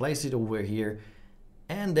just place it over here,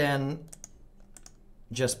 and then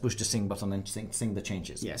just push the sync button and sync the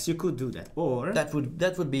changes. Yes, you could do that, or that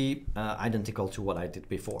would be identical to what I did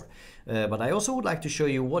before. But I also would like to show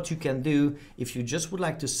you what you can do if you just would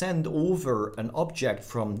like to send over an object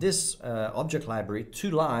from this object library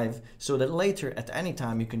to live, so that later at any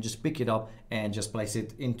time you can just pick it up and just place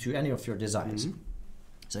it into any of your designs.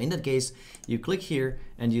 So in that case, you click here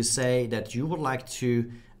and you say that you would like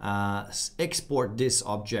to export this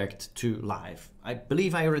object to live. I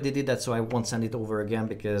believe I already did that, so I won't send it over again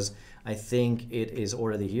because I think it is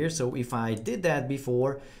already here. So if I did that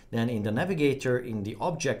before, then in the navigator, in the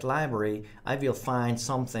object library, I will find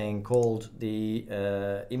something called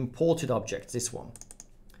the imported objects, this one.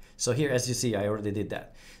 So here, as you see, I already did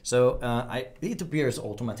that. So it appears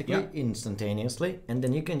automatically, instantaneously, and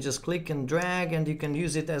then you can just click and drag, and you can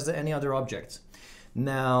use it as any other object.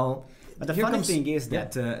 Now, but the funny thing is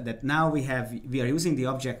that that now we are using the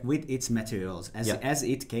object with its materials as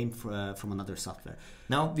it came from another software.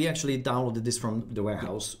 Now we actually downloaded this from the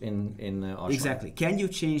warehouse in ARCHLine. Exactly. Can you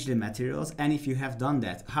change the materials? And if you have done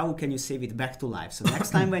that, how can you save it back to live? So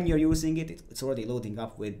next time when you're using it, it's already loading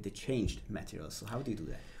up with the changed materials. So how do you do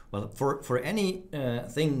that? Well, for any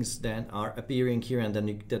things that are appearing here and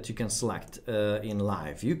then that you can select in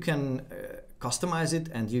live, you can customize it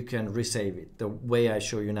and you can resave it the way I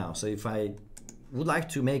show you now. So if I would like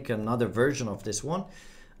to make another version of this one,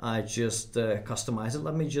 I just customize it.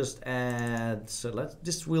 Let me just add, so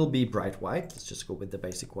this will be bright white. Let's just go with the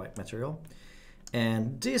basic white material.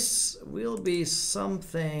 And this will be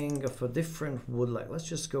something of a different wood, like let's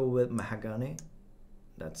just go with mahogany.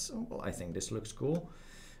 Well, I think this looks cool.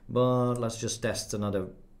 But let's just test another,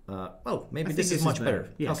 well, maybe this is much better.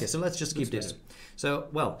 Yes. Okay, so let's just keep this. So,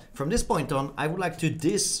 well, from this point on, I would like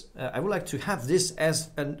to have this as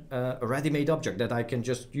a ready-made object that I can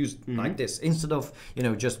just use like this, instead of,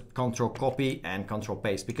 just control copy and control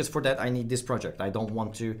paste, because for that I need this project. I don't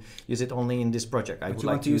want to use it only in this project. I would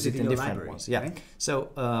like to use it in different ones. Yeah. Right? So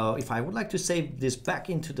if I would like to save this back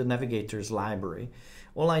into the navigator's library,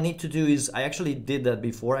 all I need to do is, I actually did that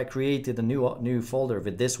before. I created a new folder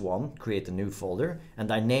with this one, create a new folder,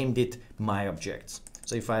 and I named it My Objects.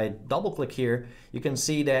 So if I double click here, you can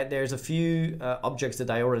see that there's a few objects that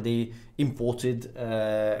I already imported,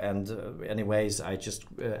 and anyways, I just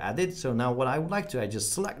added. So now what I would like to, I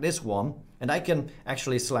just select this one, and I can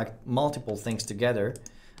actually select multiple things together,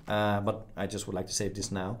 but I just would like to save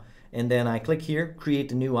this now. And then I click here,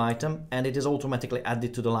 create a new item, and it is automatically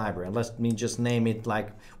added to the library. And let me just name it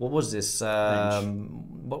like, what was this?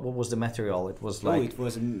 What was the material? It was like... Oh, it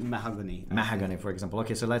was mahogany. Mahogany, for example.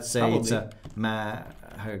 Okay, so let's say it's a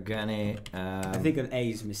mahogany... I think an A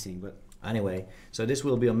is missing, but... Anyway, so this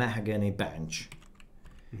will be a mahogany bench.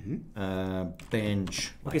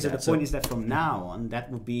 Bench. Okay, so the point is that from now on, that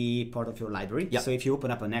would be part of your library. Yeah. So if you open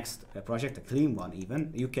up a next project, a clean one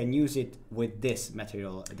even, you can use it with this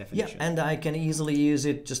material definition. Yeah, and I can easily use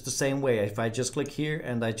it just the same way. If I just click here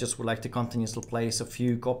and I just would like to continuously place a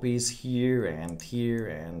few copies here and here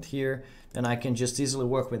and here, then I can just easily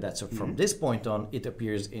work with that. So from this point on, it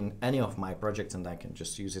appears in any of my projects, and I can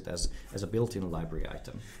just use it as a built-in library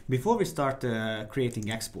item. Before we start creating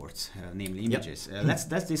exports, namely images, let's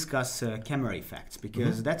discuss camera effects,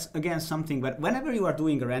 because that's again something. But whenever you are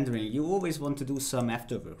doing a rendering, you always want to do some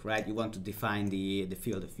afterwork, right? You want to define the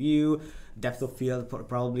field of view, depth of field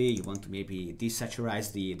probably. You want to maybe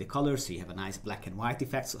desaturize the color, so you have a nice black and white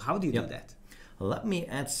effect. So how do you do that? let me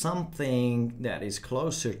add something that is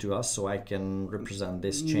closer to us so I can represent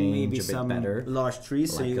this change maybe a bit some better. Large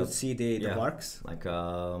trees, so Like you a- will see the yeah, barks. like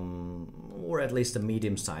or at least a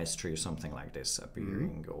medium-sized tree or something like this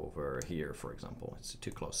appearing over here, for example. It's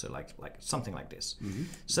too close, so like something like this.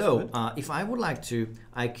 So if I would like to,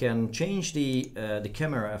 I can change the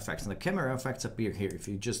camera effects, and the camera effects appear here. If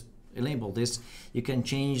you just enable this, you can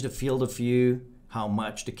change the field of view, how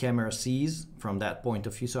much the camera sees from that point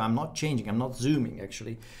of view. So I'm not changing, I'm not zooming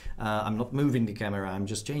actually. I'm not moving the camera, I'm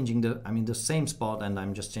just changing I'm in the same spot, and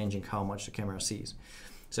I'm just changing how much the camera sees.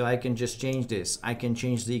 So I can just change this. I can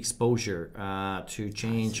change the exposure to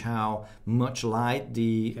change how much light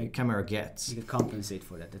the camera gets. You can compensate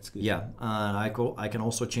for that, that's good. Yeah, I can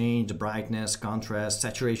also change the brightness, contrast,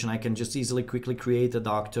 saturation. I can just easily quickly create a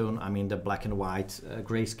dark tone, I mean the black and white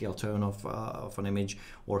grayscale tone of an image,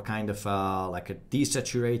 or kind of like a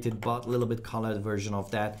desaturated but a little bit colored version of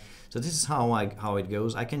that. So this is how it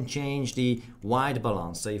goes. I can change the white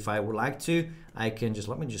balance. So if I would like to, I can just,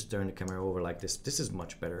 let me just turn the camera over like this. This is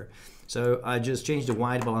much better. So I just change the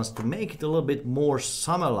white balance to make it a little bit more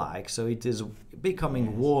summer-like. So it is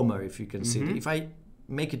becoming warmer, if you can see it. If I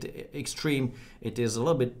make it extreme, it is a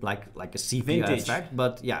little bit like a sepia effect,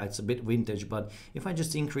 but yeah, it's a bit vintage. But if I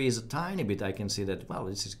just increase a tiny bit, I can see that, well,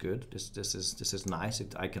 this is good. This is nice.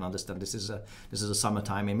 I can understand this is a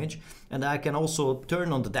summertime image, and I can also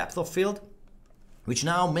turn on the depth of field, which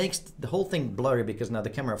now makes the whole thing blurry because now the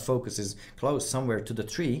camera focus is close somewhere to the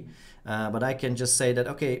tree. But I can just say that,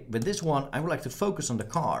 okay, with this one, I would like to focus on the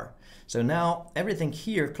car. So now everything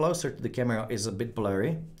here closer to the camera is a bit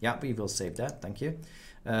blurry. Yeah, we will save that, thank you.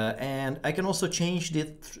 And I can also change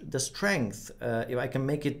the strength. If I can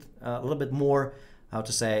make it a little bit more, how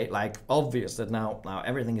to say, like obvious that now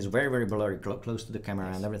everything is very, very blurry, close to the camera,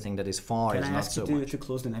 and everything that is far is not so much. Can I ask you to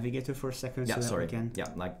close the navigator for a second? Yeah, so sorry. That we can...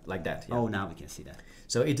 Yeah, like that. Yeah. Oh, now we can see that.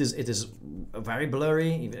 So it is very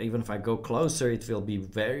blurry. Even if I go closer, it will be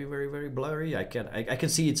very, very, very blurry. I can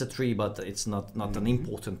see it's a tree, but it's not an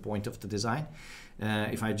important point of the design.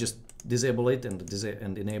 If I just disable it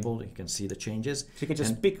and enable, you can see the changes. So you can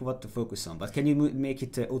just pick what to focus on, but can you make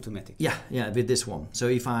it automatic? Yeah, with this one. So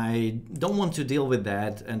if I don't want to deal with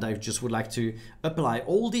that, and I just would like to apply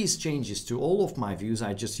all these changes to all of my views,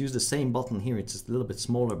 I just use the same button here. It's a little bit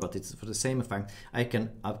smaller, but it's for the same effect. I can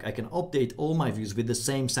update all my views with the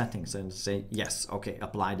same settings and say, yes, okay,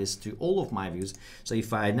 apply this to all of my views. So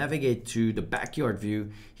if I navigate to the backyard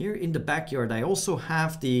view, here in the backyard, I also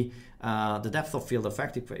have the depth of field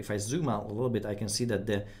effect. If I zoom out a little bit, I can see that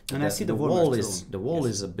the wall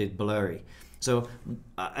is a bit blurry. So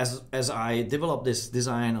as I develop this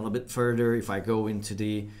design a little bit further, if I go into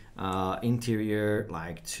the interior,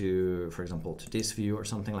 like for example, to this view or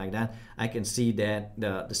something like that, I can see that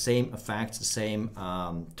the same effects, the same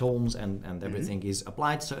tones and everything is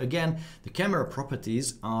applied. So again, the camera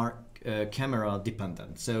properties are camera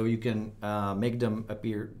dependent, so you can make them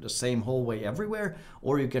appear the same whole way everywhere,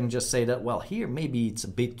 or you can just say that, well, here maybe it's a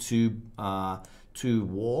bit too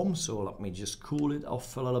warm, so let me just cool it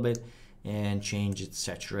off a little bit and change its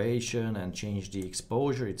saturation and change the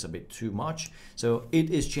exposure. It's a bit too much, so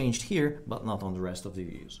it is changed here but not on the rest of the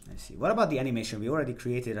views. I see. What about the animation? We already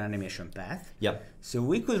created an animation path. Yep. So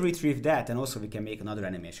we could retrieve that, and also we can make another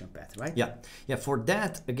animation path, right? Yeah. For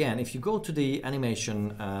that, again, if you go to the animation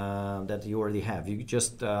that you already have, you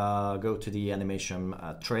just go to the animation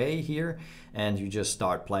tray here, and you just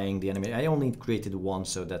start playing the animation. I only created one,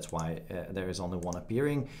 so that's why there is only one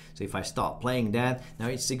appearing. So if I start playing that, now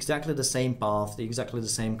it's exactly the same path, exactly the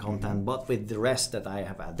same content, but with the rest that I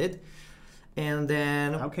have added. And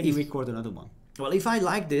then how can you record another one? Well, if I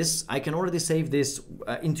like this, I can already save this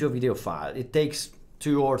into a video file. It takes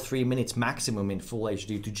 2 or 3 minutes maximum in full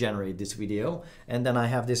HD to generate this video, and then I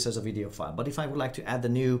have this as a video file. But if I would like to add a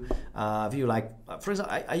new view, like for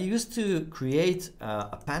example, I used to create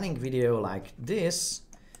a panning video like this,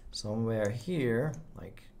 somewhere here,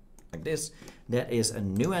 like this. That is a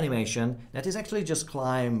new animation that is actually just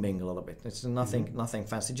climbing a little bit. It's nothing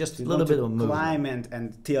fancy, just a little bit of movement. Climb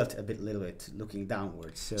and tilt a little bit, looking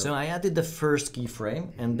downwards. So I added the first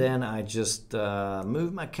keyframe, and then I just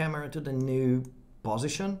move my camera to the new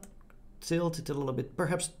position, tilt it a little bit,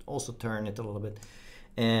 perhaps also turn it a little bit,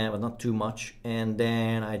 but not too much. And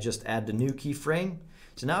then I just add the new keyframe.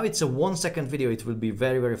 So now it's a 1 second video. It will be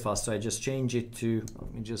very, very fast. So I just change it to,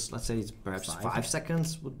 let's say it's perhaps 5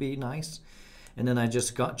 seconds would be nice. And then I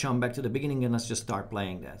just jump back to the beginning, and let's just start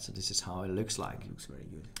playing that. So this is how it looks like. It looks very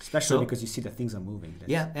good, especially because you see that things are moving.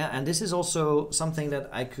 Yeah, and this is also something that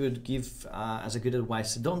I could give as a good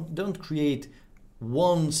advice. Don't create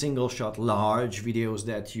one single shot large videos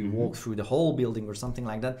that you walk through the whole building or something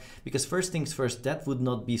like that, because first things first, that would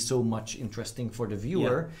not be so much interesting for the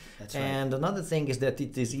viewer. That's right. And another thing is that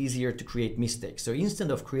it is easier to create mistakes. So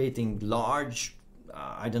instead of creating large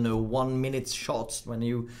I don't know, 1 minute shots when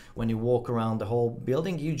you walk around the whole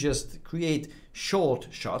building, you just create short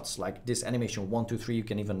shots like this animation 1, 2, 3. You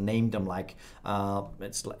can even name them like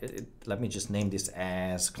let me just name this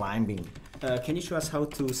as climbing. Can you show us how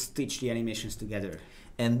to stitch the animations together?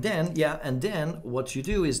 And then what you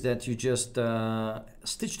do is that you just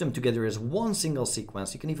stitch them together as one single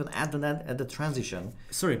sequence. You can even add that at the transition.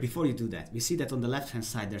 Sorry, before you do that, we see that on the left hand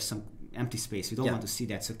side there's some empty space. We don't want to see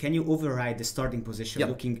that. So can you override the starting position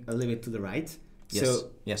looking a little bit to the right?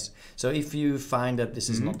 Yes. So if you find that this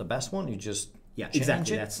is not the best one, you just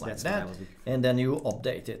change it that's like that, and then you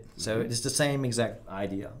update it. So it's the same exact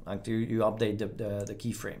idea. Like you update the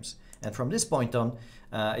keyframes. And from this point on,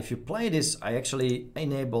 if you play this, I actually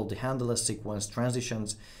enable the handler sequence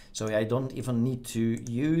transitions. So I don't even need to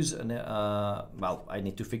use well, I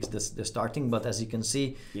need to fix the starting, but as you can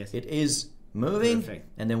see, it is moving. Perfect.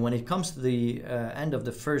 And then when it comes to the end of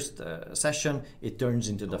the first session, it turns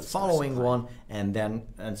into the following one, and then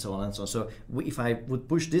and so on and so on. So if I would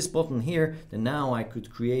push this button here, then now I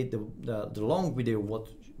could create the long video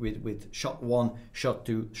with shot 1, shot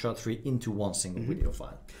 2, shot 3 into one single video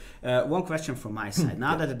file. One question from my side.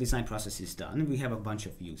 Now that the design process is done, we have a bunch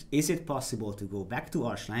of views. Is it possible to go back to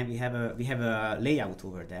ARCHLine? We have a layout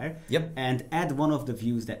over there. And add one of the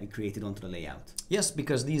views that we created onto the layout. Yes,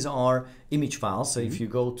 because these are image files. So if you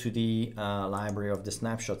go to the library of the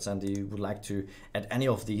snapshots and you would like to add any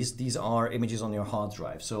of these are images on your hard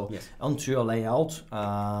drive. So onto a layout,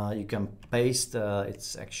 you can paste.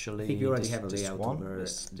 It's actually I think we already have a layout over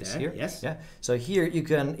this here. So here you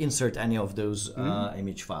can insert any of those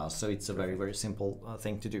image files. So it's a very, very simple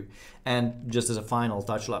thing to do. And just as a final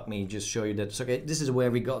touch, let me just show you that. Okay, this is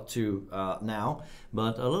where we got to now,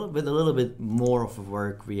 but a little bit more of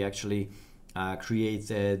work. We actually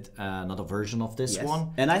created another version of this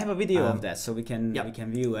one. And I have a video of that, so we can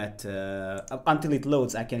view it until it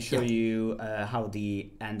loads. I can show you how the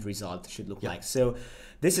end result should look like. So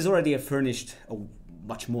this is already a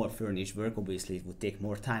much more furnished work. Obviously it would take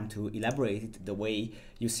more time to elaborate it the way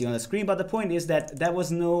you see on the screen, but the point is that there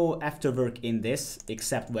was no after work in this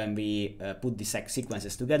except when we put the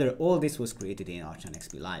sequences together. All this was created in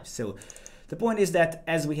ARCHLine.XP Live. So the point is that,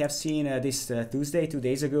 as we have seen this Tuesday, 2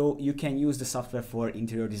 days ago, you can use the software for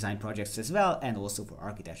interior design projects as well, and also for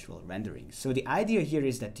architectural rendering. So the idea here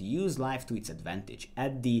is that to use Live to its advantage,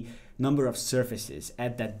 add the number of surfaces,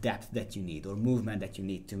 add that depth that you need or movement that you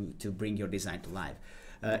need to bring your design to life.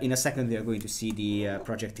 In a second, we are going to see the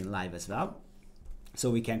project in live as well, so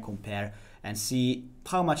we can compare and see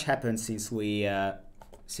how much happened since we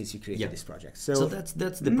created this project. So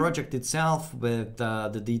that's the project itself with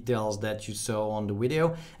the details that you saw on the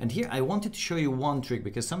video. And here I wanted to show you one trick,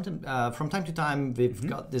 because sometimes from time to time we've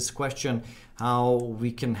got this question how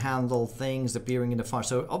we can handle things appearing in the far.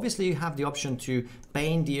 So obviously you have the option to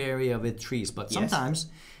paint the area with trees, but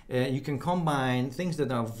sometimes you can combine things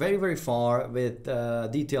that are very, very far with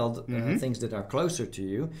detailed things that are closer to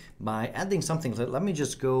you by adding something. So let me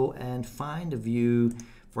just go and find a view,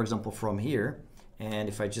 for example, from here. And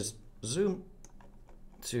if I just zoom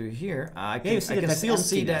to here, I can still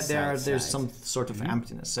see that there's some sort of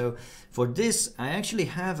emptiness. So for this, I actually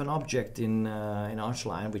have an object in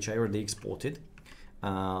ARCHLine which I already exported.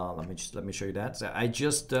 Let me show you that. So I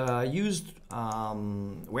just used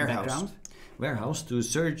warehouse to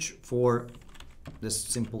search for this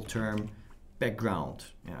simple term background.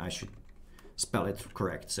 I should spell it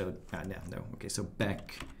correct. So okay, so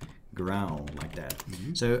background like that.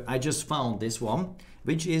 So I just found this one,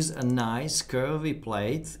 which is a nice curvy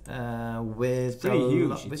plate with pretty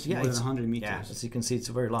huge. It's more than 100 meters. Yeah, as you can see, it's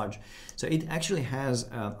very large. So it actually has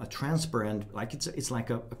a transparent, like it's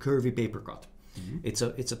like a curvy paper cut. It's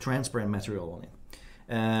a transparent material on it.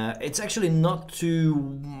 It's actually not too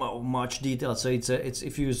much detail, so it's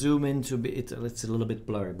if you zoom into it, it's a little bit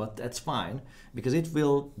blurry, but that's fine because it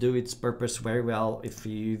will do its purpose very well if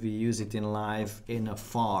you use it in live in a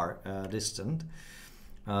far distant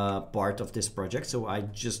part of this project. So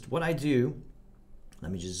what I do,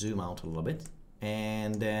 let me just zoom out a little bit,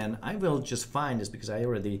 and then I will just find this because I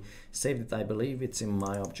already saved it. I believe it's in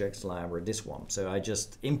my objects library, this one. So I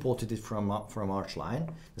just imported it from ARCHLine,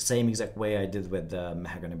 the same exact way I did with the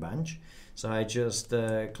mahogany bench. So I just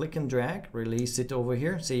click and drag, release it over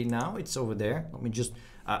here. See, now it's over there. Let me just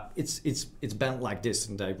it's bent like this,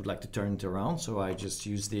 and I would like to turn it around. So I just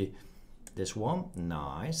use this one.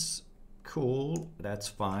 Nice, cool, that's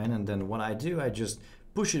fine. And then what I do, I just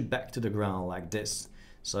push it back to the ground like this.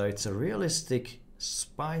 So it's a realistic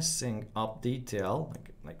spicing up detail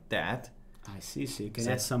like that. I see. So you can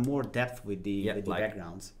add some more depth with the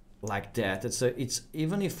backgrounds. Like that. It's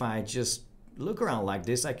even if I just look around like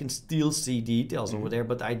this, I can still see details over there,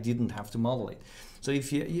 but I didn't have to model it. So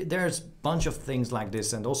if there's a bunch of things like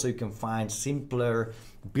this, and also you can find simpler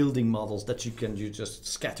building models that you just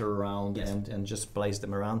scatter around and just place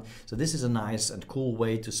them around. So this is a nice and cool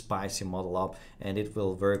way to spice your model up, and it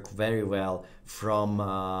will work very well from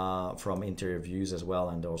interior views as well,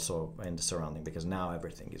 and also in the surrounding, because now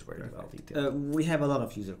everything is very well detailed. We have a lot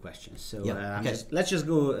of user questions, so let's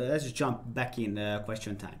just jump back in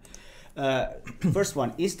question time. First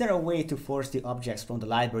one, is there a way to force the objects from the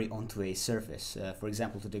library onto a surface, for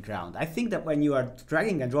example to the ground? I think that when you are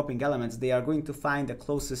dragging and dropping elements, they are going to find the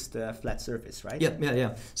closest flat surface, right?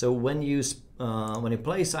 Yeah. So when you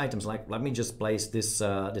place items, like let me just place this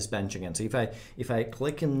bench again. So if I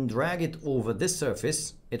click and drag it over this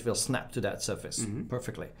surface, it will snap to that surface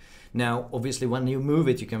perfectly. Now, obviously, when you move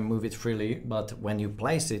it, you can move it freely, but when you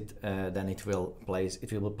place it, then it will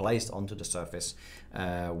be placed onto the surface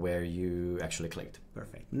where you actually clicked.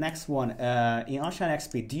 Perfect. Next one, in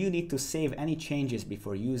ARCHLine.XP, do you need to save any changes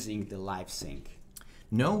before using the live sync?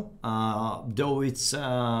 No, though it's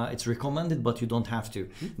recommended, but you don't have to.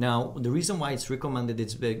 Now, the reason why it's recommended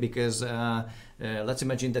is because let's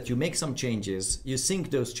imagine that you make some changes, you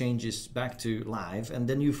sync those changes back to live, and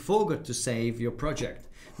then you forgot to save your project.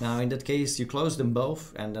 Now, in that case, you close them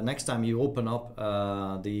both, and the next time you open up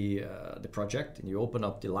the project, and you open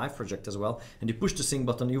up the live project as well, and you push the sync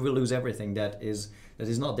button, you will lose everything that is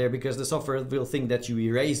not there, because the software will think that you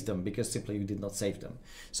erased them because simply you did not save them.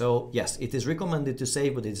 So yes, it is recommended to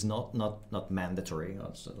save, but it's not mandatory,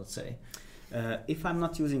 let's say. If I'm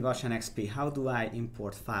not using ARCHLine.XP, how do I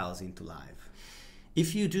import files into live?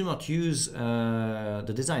 If you do not use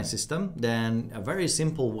the design system, then a very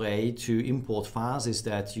simple way to import files is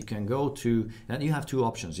that you can go to, and you have two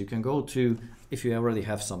options. You can go to, if you already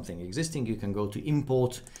have something existing, you can go to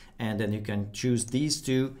import, and then you can choose these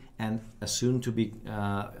two, and a soon to be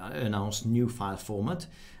announced new file format,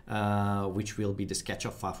 which will be the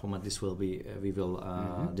SketchUp file format. This will be, we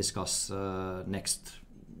will discuss next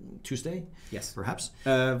Tuesday, yes, perhaps.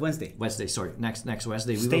 Wednesday, sorry, next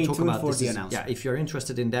Wednesday. Stay we will talk tuned about for this. the announcement. Yeah, if you're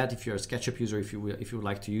interested in that, if you're a SketchUp user, if you would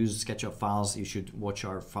like to use SketchUp files, you should watch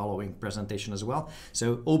our following presentation as well.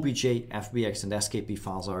 So OBJ, FBX, and SKP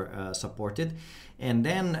files are supported. And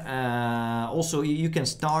then also you can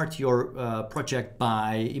start your project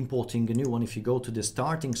by importing a new one. If you go to the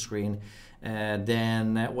starting screen,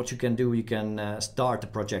 then what you can do, you can start the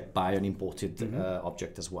project by an imported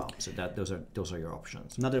object as well. So that those are your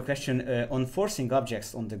options. Another question on forcing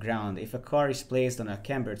objects on the ground. If a car is placed on a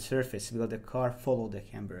cambered surface, will the car follow the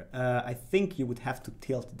camber? I think you would have to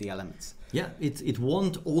tilt the elements. Yeah, it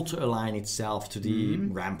won't auto-align itself to the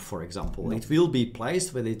ramp, for example. No. It will be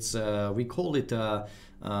placed with its, we call it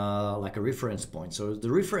like a reference point. So the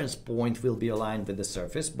reference point will be aligned with the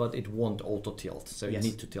surface, but it won't auto-tilt. So you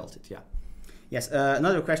need to tilt it, yeah. Yes,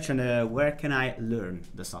 another question, where can I learn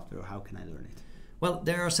the software? How can I learn it? Well,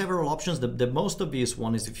 there are several options. The most obvious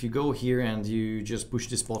one is if you go here and you just push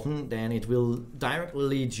this button, then it will directly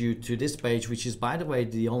lead you to this page, which is, by the way,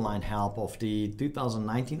 the online help of the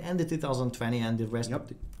 2019 and the 2020 and the rest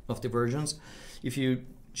of the versions. If you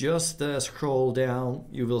just scroll down,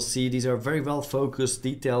 you will see these are very well focused,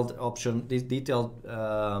 detailed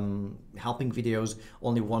helping videos,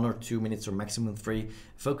 only 1 or 2 minutes or maximum 3,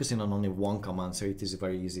 focusing on only one command, so it is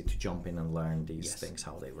very easy to jump in and learn these things,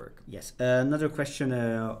 how they work. Yes. Another question,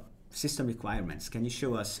 system requirements. Can you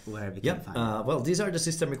show us where we can find it? Well, these are the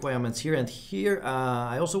system requirements here, and here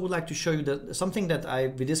I also would like to show you that something that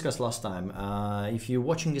we discussed last time. If you're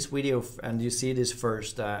watching this video and you see this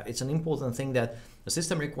first, it's an important thing that the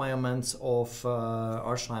system requirements of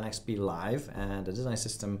ARCHLine.XP Live and the design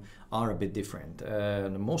system are a bit different.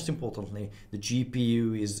 And most importantly, the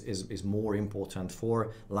GPU is more important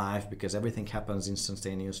for Live because everything happens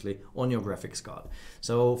instantaneously on your graphics card.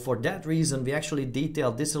 So for that reason, we actually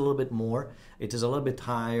detailed this a little bit more. It is a little bit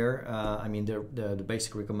higher. I mean, the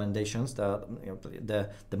basic recommendations, the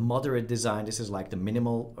moderate design. This is like the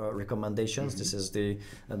minimal recommendations. This is the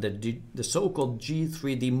so-called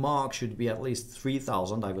G3D mark should be at least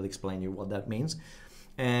 3000. I will explain you what that means.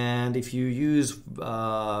 And if you use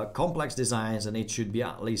complex designs, then it should be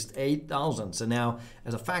at least 8000. So now,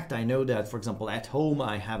 as a fact, I know that, for example, at home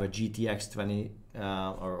I have a GTX 20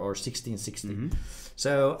 or 1660.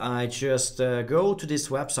 So I just go to this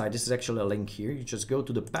website. This is actually a link here. You just go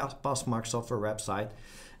to the Passmark software website,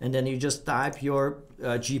 and then you just type your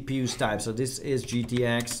GPU's type. So this is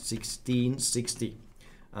GTX 1660.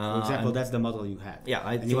 For example, that's the model you have. Yeah,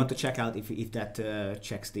 and you want to check out if that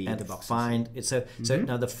checks the boxes. Find it. So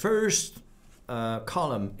now the first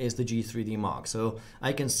column is the G3D mark. So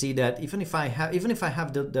I can see that even if I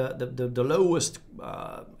have the lowest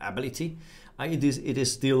ability, it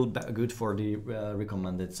is still good for the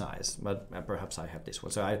recommended size. But perhaps I have this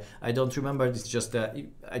one. So I don't remember. It's just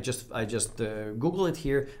I just Google it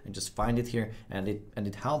here and just find it here, and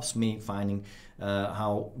it helps me finding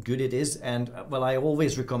how good it is. And well, I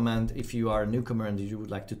always recommend, if you are a newcomer and you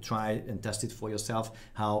would like to try and test it for yourself,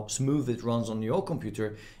 how smooth it runs on your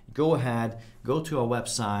computer, go ahead, go to our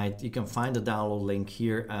website. You can find the download link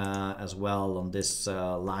here as well on this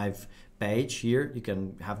live page here. You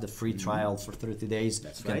can have the free trial for 30 days.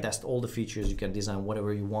 That's you can test all the features, you can design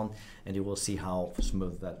whatever you want, and you will see how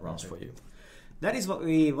smooth that runs for you. That is what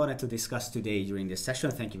we wanted to discuss today during this session.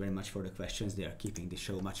 Thank you very much for the questions. They are keeping the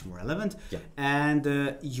show much more relevant. Yeah. And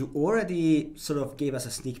you already sort of gave us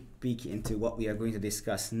a sneak peek into what we are going to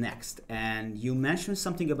discuss next. And you mentioned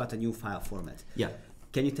something about a new file format. Yeah.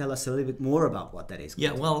 Can you tell us a little bit more about what that is?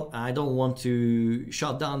 Yeah, well, I don't want to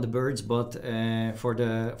shut down the birds, but for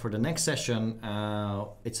the next session,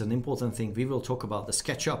 it's an important thing. We will talk about the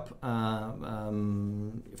SketchUp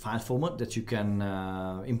file format that you can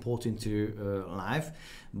import into Live.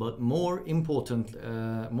 But most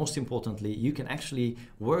importantly, you can actually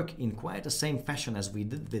work in quite the same fashion as we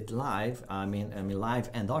did with Live. I mean Live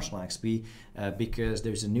and ARCHLine.XP, because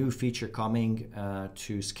there's a new feature coming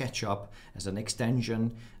to SketchUp as an extension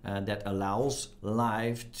that allows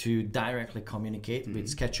Live to directly communicate with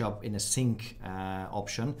SketchUp in a sync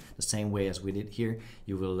option, the same way as we did here.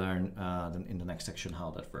 You will learn in the next section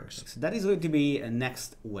how that works. So that is going to be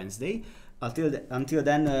next Wednesday. Until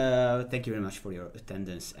then, thank you very much for your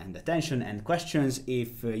attendance and attention and questions.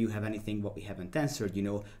 If you have anything what we haven't answered, you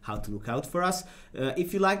know how to look out for us.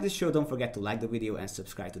 If you like this show, don't forget to like the video and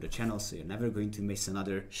subscribe to the channel, so you're never going to miss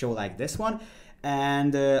another show like this one.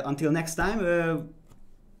 And until next time,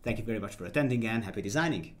 thank you very much for attending and happy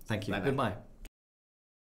designing. Thank you. Bye-bye. Goodbye.